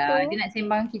nak ni lah. Dia nak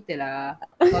sembang kita lah.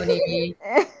 Kau ni.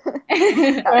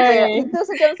 Itu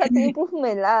macam satu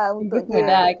improvement lah untuk dia.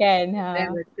 Betul kan.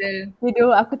 Betul. Jadi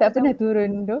aku tak pernah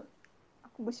turun tu.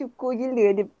 Aku bersyukur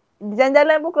gila. Dia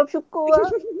jalan-jalan pun aku bersyukur lah.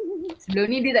 Sebelum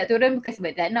ni dia tak turun bukan sebab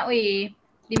tak nak weh.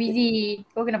 Dia busy.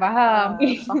 Kau kena faham.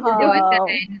 Faham.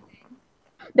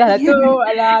 Dah lah tu.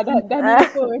 Alah dah ni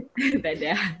pun. Tak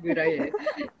ada. Guraya.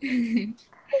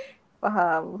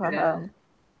 Faham.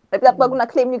 Tapi tak apa, aku nak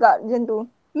claim juga macam tu.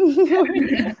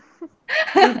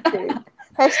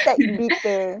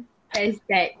 #bitter.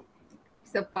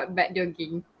 #support bad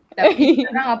jogging. Tapi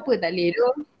sekarang apa tak boleh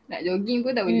tu. Nak jogging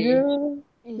pun tak boleh.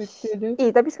 Betul tu.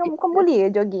 Tapi sekarang bukan boleh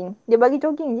jogging. Dia bagi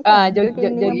jogging je kan?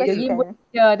 Jogging boleh.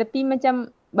 Tapi macam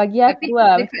bagi aku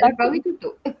lah. Dekat Langkawi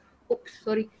tutup.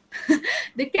 Sorry.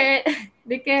 Dekat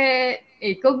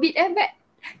COVID Bat.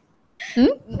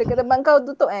 Dekat tempat kau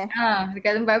tutup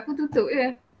Dekat tempat aku tutup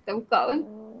je. Tak buka pun.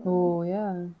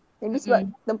 Ya. Jadi sebab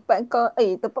tempat kau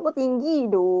tinggi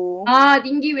doh.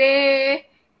 Tinggi weh.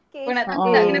 Kau nak tahu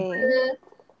tak kenapa?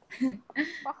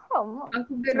 Faham.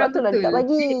 Aku sebab tu lah dia tak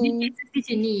bagi. Dia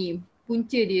macam ni.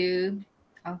 Punca dia.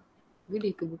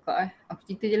 Boleh ke buka Aku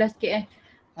cerita je lah sikit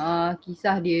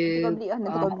kisah dia.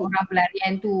 Orang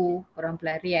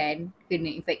pelarian kena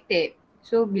infected.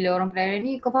 So bila orang pelarian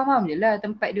ni kau faham je lah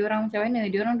tempat dia orang macam mana.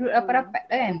 Dia orang duduk rapat-rapat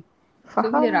kan. So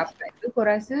bila rapat tu kau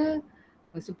rasa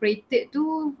separated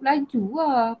tu laju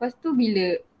lah. Lepas tu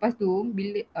bila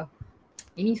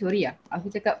ini sorry aku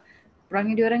cakap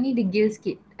perangai dia orang ni degil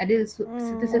sikit. Ada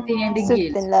certain yang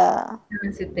degil.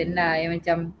 Certain lah yang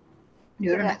macam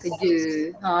dia orang nak kerja.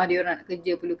 Dia orang nak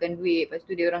kerja perlukan duit. Lepas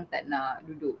tu dia orang tak nak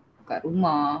duduk kat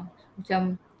rumah.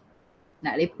 Macam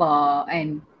nak lepak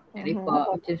kan. Nak lepak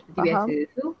macam seperti biasa.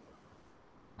 So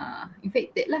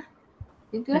infected lah.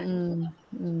 Macam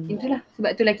itulah. Sebab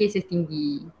itulah cases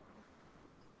tinggi.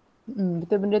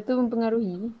 Betul, benda tu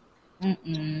mempengaruhi.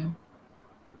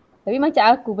 Tapi macam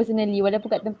aku personally, walaupun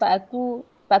kat tempat aku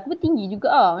Sebab aku pun tinggi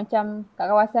juga macam kat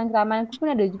kawasan keramat aku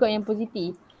pun ada juga yang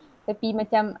positif. Tapi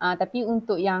macam tapi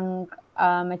untuk yang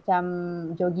macam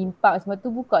jogging park semua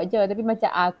tu buka je. Tapi macam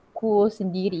aku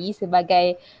sendiri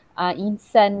sebagai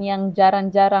insan yang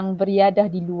jarang-jarang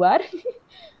beriadah di luar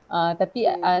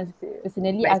tapi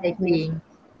personally Buat aku cycling.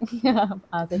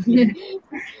 cycling.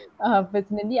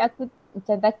 Personally aku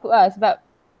macam takut sebab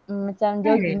macam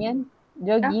jogging kan.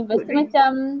 Jogging lepas tu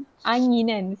macam angin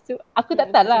kan. So aku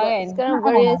tak tahu lah kan. Sekarang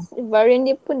varian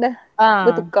dia pun dah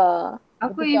bertukar.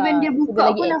 Aku Bertukar. even dia So, buka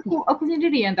lagi pun aktif. aku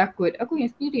sendiri yang takut. Aku yang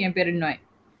sendiri yang paranoid.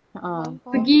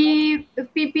 Pergi Pergi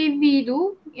PPV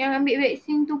tu yang ambil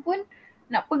vaksin tu pun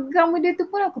nak pegang benda tu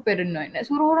pun aku paranoid. Nak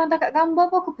suruh orang tangkap gambar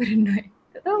pun aku paranoid.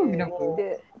 Tak tahu kenapa.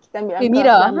 Kita ambil Okay, langkah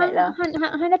Mira, selamat lah.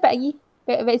 Han dapat lagi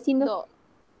vaksin tu?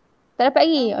 Tak dapat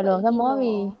lagi? Alah, sama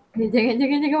weh. Jangan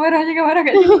marah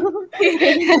kat sini.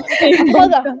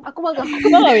 Aku marah.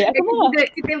 weh, aku marah.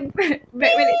 Kita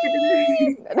back balik ke dulu.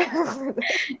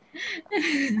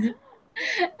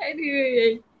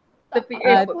 Aduh. Tapi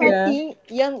hati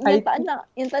yang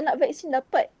tak nak vaksin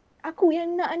dapat. Aku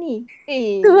yang nak ni.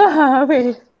 Tu lah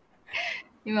weh.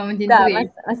 Memang macam Tak, tu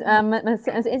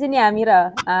maksudnya macam ni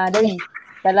Mira. Dawi.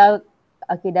 Kalau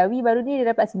Dawi baru ni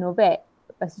dia dapat Sinovac.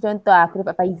 Lepas tu contoh aku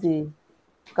dapat Pfizer.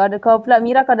 Kau pula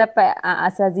Mira kau dapat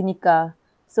AstraZeneca.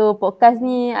 So podcast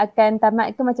ni akan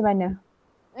tamat ke macam mana?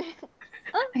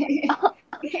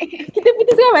 Kita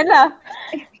putuskan mana?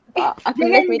 Aku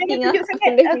live meeting lah.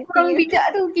 Aku orang bijak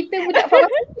tu. Kita budak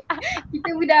kita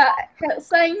budak health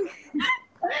science.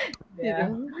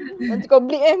 Nanti kau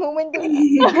bleed moment tu.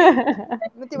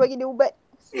 Nanti bagi dia ubat.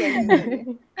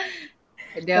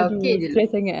 Dah okey je.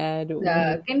 Stress sangat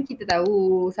Kan kita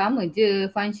tahu sama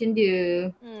je function dia.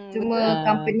 Cuma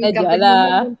company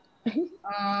lah.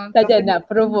 Saja nak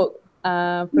provoke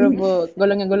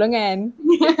golongan-golongan.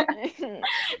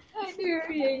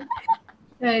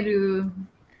 Aduh.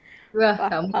 Wah,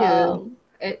 sama je.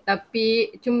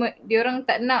 Tapi cuma dia orang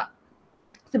tak nak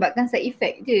sebabkan side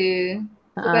effect je.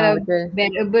 So kalau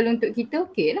bearable untuk kita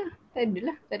okey lah. Tak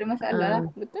ada masalah lah.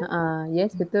 Betul?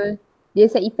 Yes, betul. Dia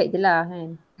side effect je lah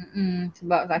kan.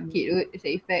 Sebab sakit tu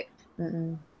side effect.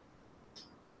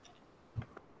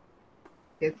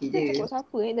 Okey je. Kita cakap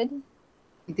siapa tadi?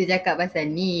 Kita cakap pasal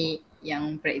ni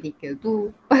yang praktikal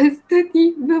tu. Lepas tu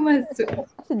tiba masuk.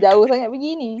 Sejauh sangat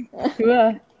begini.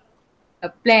 Itulah.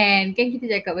 Plan. Kan kita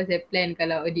cakap pasal plan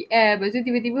kalau ODL. Lepas tu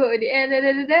tiba-tiba ODL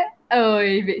dah.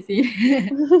 Vaksin.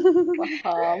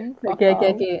 Faham.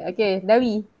 Okay.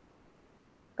 Dawi.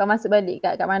 Kau masuk balik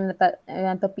kat mana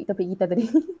topik-topik kita tadi?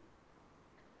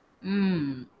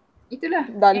 Itulah.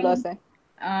 Dah lost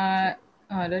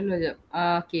dah lost sekejap.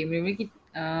 Okay, mula-mula kita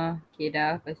okay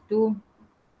dah. Lepas tu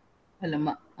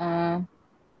alamak.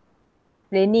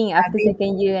 Planning after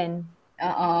second year kan?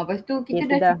 Lepas tu kita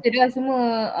dah cerita dah semua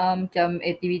macam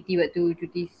aktiviti waktu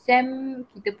cuti SEM.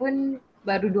 Kita pun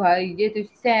baru 2 hari je tu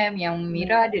SEM. Yang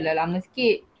Mira adalah lama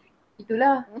sikit.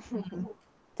 Itulah.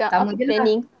 Sama je lah.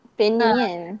 Planning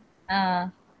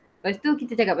kan. Lepas tu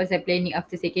kita cakap pasal planning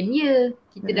after second year.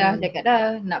 Kita dah cakap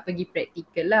dah nak pergi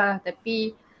practical lah.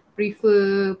 Tapi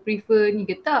prefer ni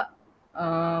ke tak?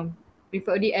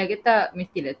 Prefer ODL ke tak?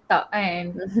 Mestilah tak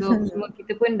kan. So semua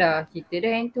kita pun dah cerita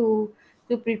dah yang tu.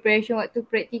 So preparation waktu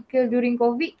practical during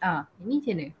COVID ini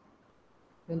macam mana?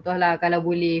 Contohlah kalau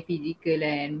boleh physical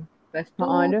kan. Lepas tu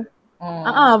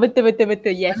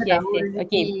betul. Yes.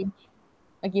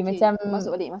 Okay, macam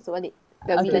masuk balik. Masuk balik.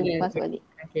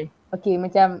 Okay,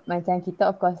 macam kita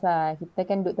of course lah. Kita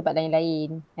kan duduk tempat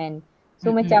lain-lain kan. So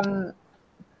macam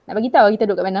nak bagi tahu kita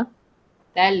duduk kat mana?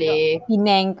 Tak boleh.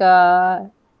 Penang ke?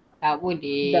 Tak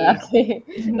boleh. Dah, okay.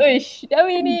 Uish,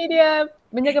 Dawi ni dia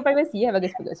menjaga privasi ya. Bagus.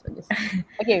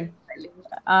 Okay.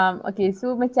 Okay,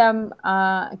 so macam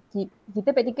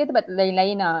kita praktikal tempat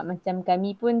lain-lain lah. Macam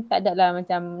kami pun tak ada lah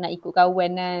macam nak ikut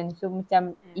kawan kan. So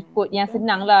macam ikut yang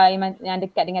senang lah, yang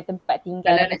dekat dengan tempat tinggal.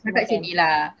 Kalau nak cakap macam ni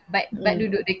lah, Bat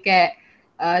duduk dekat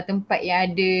tempat yang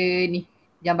ada ni,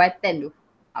 jambatan tu.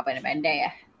 Pandai-pandai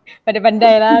lah.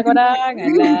 Pandai-pandai lah korang.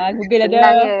 Alah,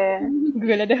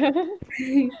 Google ada.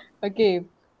 Okay.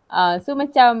 So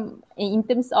macam in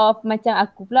terms of macam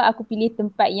aku pula, aku pilih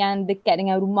tempat yang dekat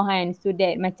dengan rumah kan. So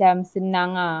that macam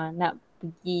senang lah nak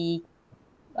pergi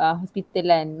hospital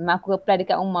kan. Memang aku apply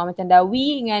dekat rumah macam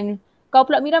Dawi dengan kau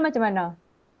pula Mira macam mana?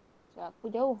 Aku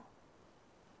jauh.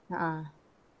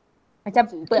 Macam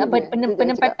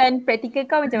penempatan praktikal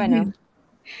kau macam mana?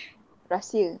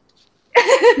 Rahsia.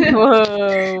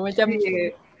 Wow, macam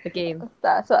okay.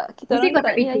 Tak, sebab kita mesti orang kau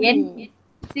tak fikir kan?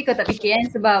 Mesti kau tak fikir kan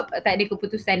sebab tak ada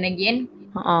keputusan lagi kan?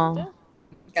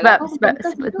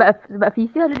 Sebab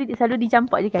Fifi selalu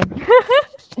dicampak je kan.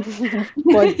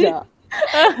 Kojak.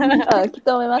 Kita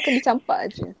memang akan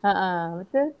dicampak je.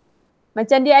 Betul.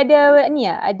 Macam dia ada ni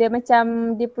ada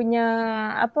macam dia punya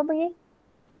apa panggil?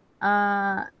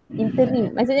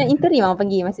 Interim. Maksudnya interim orang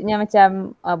panggil. Maksudnya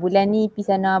macam bulan ni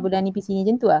pergi sana, bulan ni pergi sini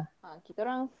macam tu lah. Kita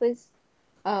orang first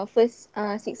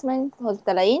 6 month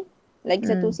hospital lain, lagi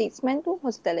satu 6 month tu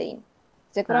hospital lain.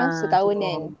 Macam korang setahun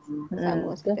kan sama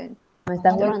hospital.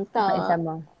 Setahun orang tak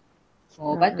sama.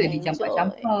 Oh, patut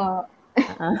dicampak-campak.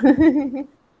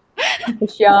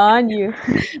 Kesian dia.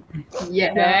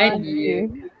 Ya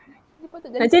dia.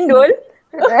 Nak cendol?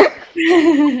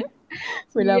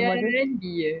 Ya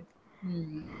dia.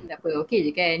 Tak apa, okey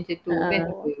je kan macam tu. Best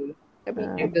apa. Tapi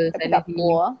tak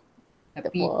puas.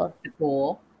 Tapi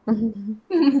tepuk.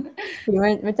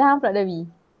 Macam hang pula Dawi.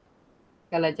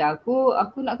 Kalau macam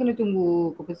aku nak kena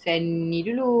tunggu keputusan ni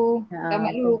dulu.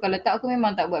 Tamat dulu. Kalau tak aku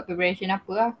memang tak buat preparation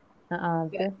apa lah.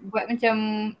 Buat macam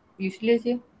useless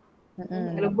je.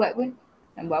 Kalau buat pun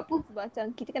nak buat apa? Sebab macam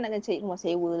kita kan nak kena cari rumah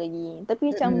sewa lagi. Tapi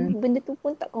macam benda tu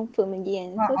pun tak confirm lagi kan.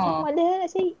 So macam malas nak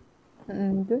cari.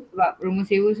 Sebab rumah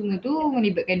sewa semua tu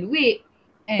melibatkan duit.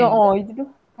 Itu tu.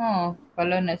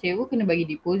 Kalau nak sewa kena bagi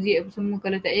deposit apa semua.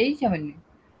 Kalau tak jadi macam mana?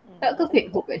 Tak ke fake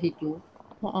hook kat situ?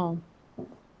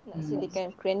 Nak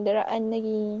sediakan kenderaan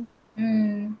lagi.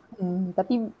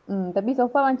 Tapi so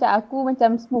far macam aku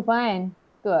macam smooth kan.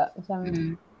 Tu tak? Macam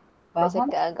faham?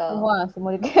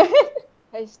 Semua dekat.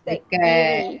 Hashtag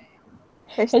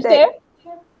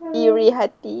iri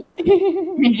hati.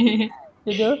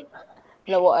 Betul?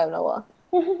 Melawak.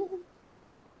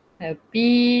 Tapi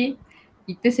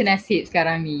kita senasib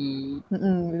sekarang ni.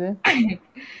 Betul.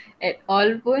 At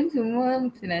all pun semua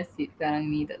senasib sekarang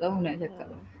ni. Tak tahu nak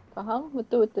cakap. Faham?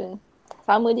 Betul.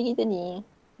 Sama je kita ni.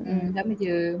 Sama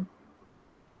je.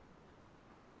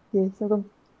 Okay, so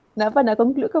nak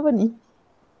conclude ke apa ni?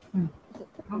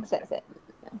 Set.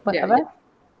 Apa?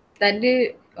 Tak ada,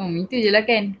 itu je lah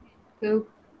kan. So,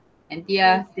 nanti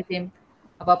lah kita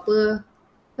apa-apa.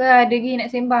 Ke ada lagi nak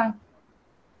sembang?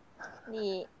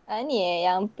 Ni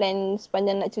yang plan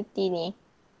sepanjang nak cuti ni.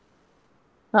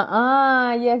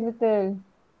 Yes betul.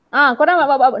 Korang nak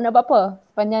buat apa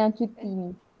sepanjang cuti ni?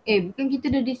 Bukan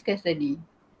kita dah discuss tadi.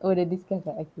 Oh dah discuss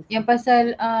lah. Okay. Yang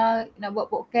pasal nak buat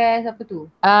podcast apa tu?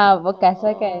 Podcast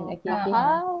lah kan.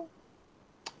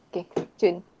 Okay,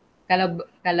 Cun. Kalau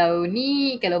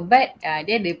Bat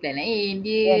dia ada plan lain.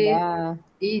 Dia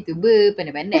YouTuber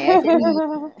pandai-pandai macam ni.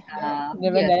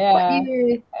 Pandai-pandai lah.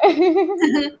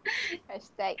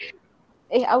 Hashtag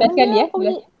awalnya kau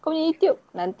punya YouTube.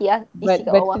 Nanti lah isi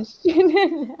kat bawah.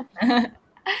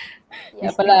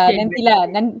 Apalah,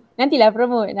 nantilah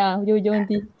promote. Hujung-hujung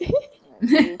nanti.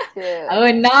 Dia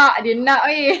nak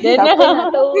weh.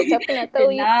 Siapa nak tahu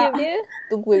YouTube dia,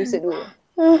 tunggu episode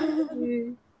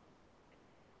 2.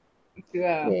 Itu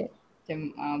lah. Macam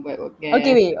buat podcast.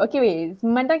 Okay weh.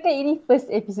 Memandangkan ini first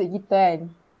episode kita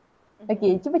kan.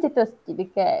 Okay, cuba cerita sikit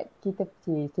dekat cerita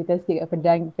sikit kat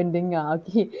pendengar.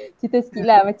 Okay, cerita sikit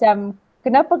lah macam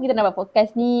kenapa kita nak buat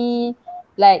podcast ni.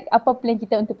 Like apa plan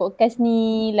kita untuk podcast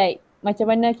ni. Like macam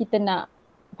mana kita nak,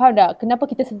 faham tak? Kenapa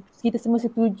kita semua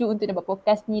setuju untuk nak buat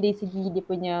podcast ni dari segi dia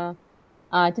punya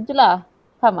macam tu lah.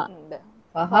 Faham tak?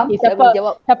 Faham. Okay,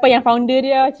 siapa yang founder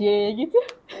dia? Gitu.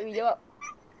 Dawi jawab.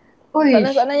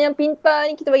 Soalan-soalan yang pintar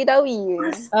ni kita bagi Dawi je.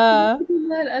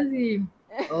 Azim.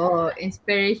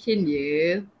 Inspiration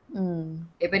dia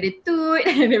daripada Tut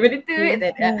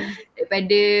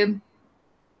daripada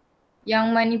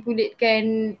yang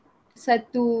manipulatekan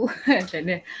satu macam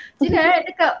mana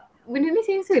cakap benda ni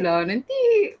sensor lah, nanti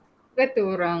kata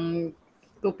orang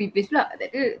copy paste pula. Tak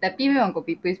ada, tapi memang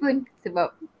copy paste pun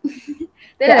sebab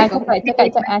tak ada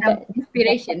cakap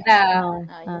inspiration lah.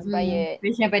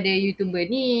 Inspiration pada YouTuber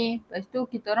ni. Lepas tu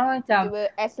kita orang macam YouTuber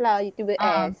S lah, YouTuber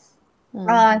S.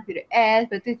 YouTuber S,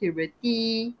 lepas tu YouTuber T,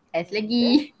 S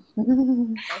lagi.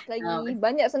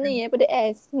 Banyak sebenarnya daripada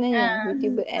S sebenarnya,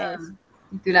 YouTuber S.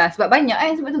 Itulah sebab banyak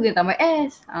sebab tu kita tambah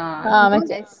S.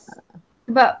 Macam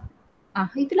sebab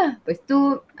itulah. Lepas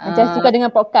tu macam suka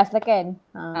dengan podcast lah kan.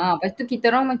 Lepas tu kita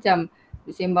orang macam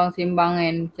sembang-sembang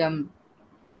kan, macam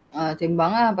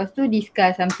sembang lah. Lepas tu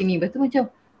discuss something ni. Lepas tu macam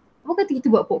apa kata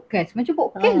kita buat podcast? Macam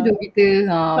podcast tu kita.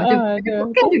 Macam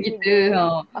podcast tu kita.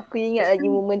 Aku ingat lagi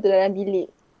momen tu dalam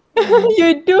bilik.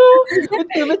 You do.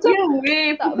 Betul macam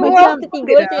macam kita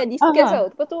tiga orang tengah discuss tau.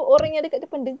 Lepas tu orang yang dekat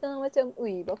depan dengar macam,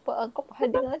 "Ui, bapak kau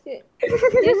pernah dengar sikit."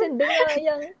 Dia macam dengar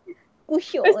yang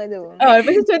kusyuk lah tu.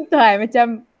 Lepas tu contoh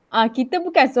macam kita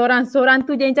bukan seorang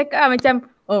tu je yang cakap macam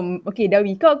okay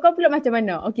Dawi, kau pula macam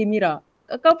mana? Okay Mira,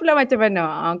 kau pula macam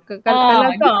mana?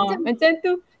 Kalau dia kau macam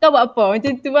tu, kau buat apa?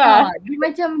 Macam tu lah. dia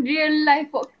macam real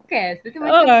life podcast. Lepas tu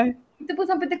macam kita pun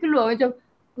sampai terkeluar macam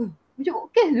macam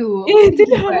podcast tu. Apa kita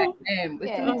itulah. buat? Lepas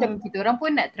tu macam kita orang pun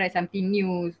nak try something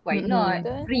new. Why not?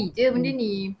 Free je benda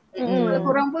ni. Kalau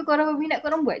korang berminat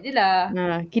korang buat je lah.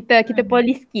 Kita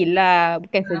poly skill lah.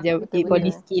 Bukan saja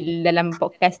poly skill dalam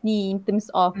podcast ni in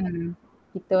terms of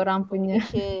kita orang punya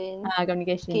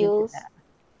communication. Skills.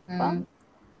 Faham?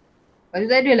 Lepas tu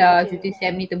tak adalah cuti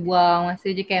SEM ni terbuang masa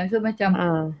je kan. So macam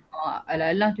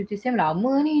alang-alang cuti SEM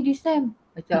lama ni di SEM.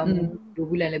 Macam 2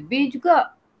 bulan lebih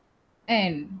juga.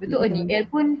 Kan? Betul Nidel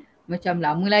pun macam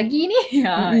lama lagi ni.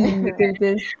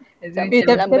 Betul.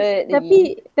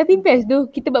 Tapi best tu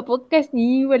kita buat podcast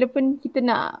ni walaupun kita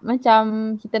nak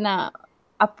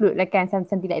upload lah kan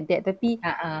something like that, tapi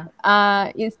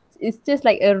it's just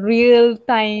like a real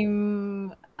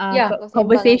time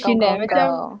conversation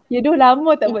macam dah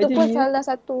lama tak buat macam ni. Itu pun salah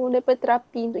satu daripada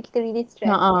terapi untuk kita release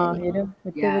stress.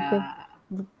 Betul.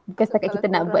 Bukan setakat kita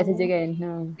nak buat saja kan.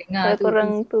 Kalau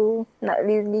korang tu nak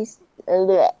release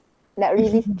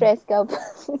stress ke apa.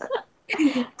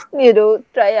 Ni tu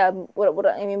try lah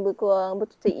borak-borak dengan member korang,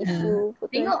 betul isu.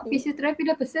 Tengok fisioterapi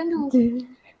dah pesan tu. Tu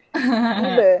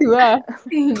lah.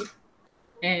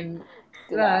 And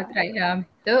try lah.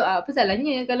 So apa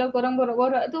salahnya kalau korang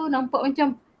borak-borak tu nampak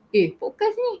macam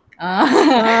podcast ni.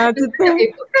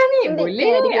 Podcast ni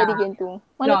boleh ni. Ada game tu.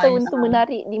 Mana tahu tu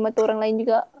menarik di mata orang lain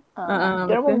juga.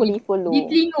 Diorang pun boleh follow.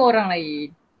 Di telinga orang lain.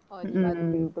 Di mata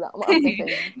pula. Maafkan saya.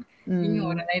 Telinga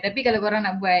orang lain. Tapi kalau korang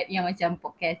nak buat yang macam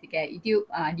podcast dekat YouTube,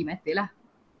 di mata lah.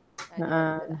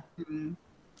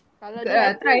 Kalau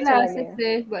try lah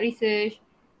search, buat research.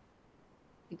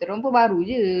 Kita orang pun baru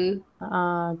je.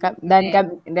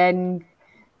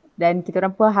 Dan kita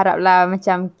orang pun haraplah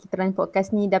macam kita orang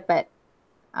podcast ni dapat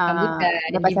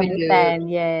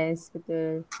sambutan. Yes,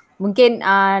 betul. Mungkin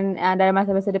dalam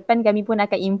masa-masa depan kami pun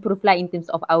akan improve lah in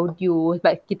terms of audio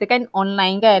sebab kita kan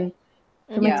online kan.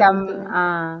 So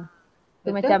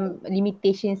macam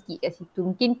limitation sikit kat situ.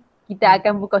 Mungkin kita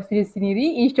akan buka studio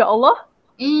sendiri insya-Allah.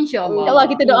 InsyaAllah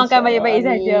kita doakan baik-baik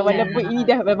saja walaupun ini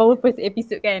dah baru first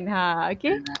episode kan.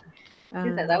 Okay.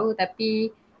 Kita tak tahu tapi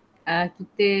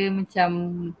kita macam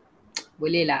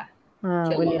boleh lah.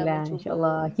 Boleh lah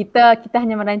insyaAllah. Kita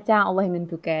hanya merancang, Allah yang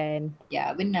menentukan. Ya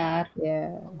benar.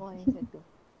 Allah yang satu.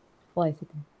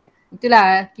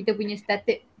 Itulah kita punya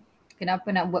started kenapa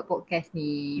nak buat podcast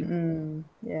ni.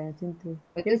 Macam tu.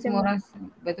 Betul semua orang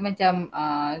betul macam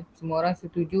semua orang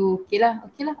setuju. Okey lah.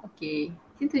 Macam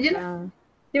tu je lah.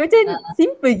 Dia macam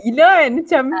simple gila kan.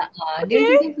 Macam dia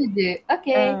macam simple je.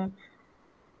 Okay.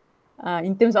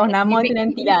 In terms of nama tu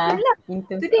nantilah. In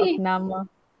terms of nama.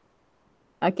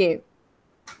 Okay.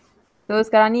 So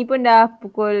sekarang ni pun dah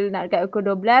nak dekat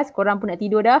pukul 12. Korang pun nak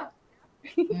tidur dah.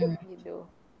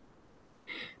 Tidur.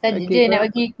 Saja je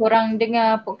nak bagi korang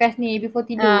dengar podcast ni before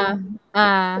tidur.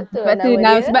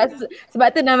 Sebab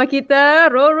tu nama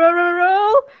kita roll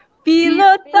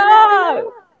Pillow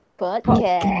Talk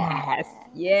Podcast.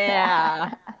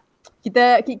 Yeah.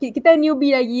 Kita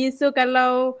newbie lagi. So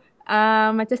kalau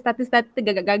macam starter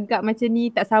gagap-gagap macam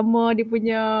ni tak sama dia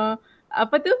punya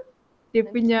apa tu? Dia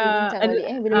punya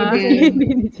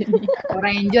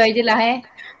orang enjoy je lah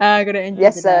korang enjoy.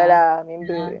 Biasalah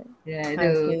member. Ya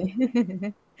tu.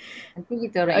 Nanti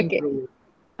kita orang improve.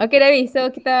 Okay Dawi,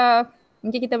 so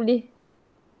mungkin kita boleh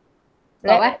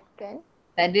stop kan?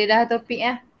 Tak ada dah topik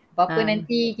apa-apa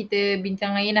nanti kita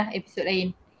bincang lain lah, episod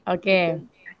lain. Okay.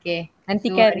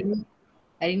 Nanti so, kan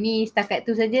hari ni setakat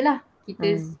tu sajalah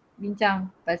kita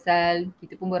bincang pasal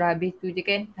kita pun baru habis tu je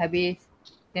kan. Habis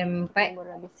SEM 4,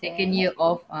 second year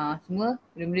of semua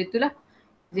benda-benda tu lah.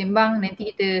 Sembang,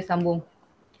 nanti kita sambung.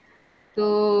 So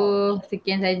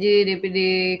sekian saja daripada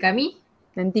kami.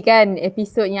 Nantikan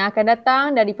episod yang akan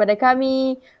datang daripada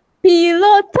kami,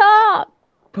 Pillow Talk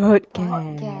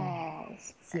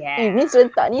Podcast. Yeah. Ni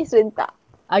serentak.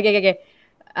 Okay.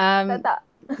 Tak.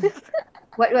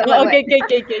 What? Okay.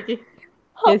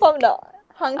 Faham tak?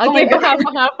 Okay,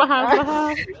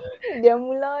 faham. Dia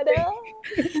mula dah.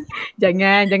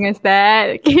 Jangan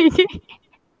start.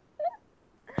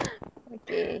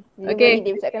 Okay.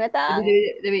 Dia bisa akan datang.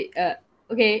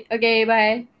 Okay,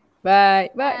 bye. Bye.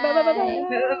 Bye.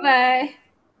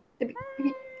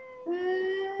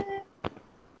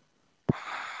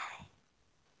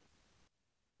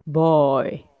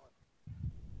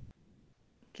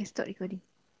 Okay, stop recording.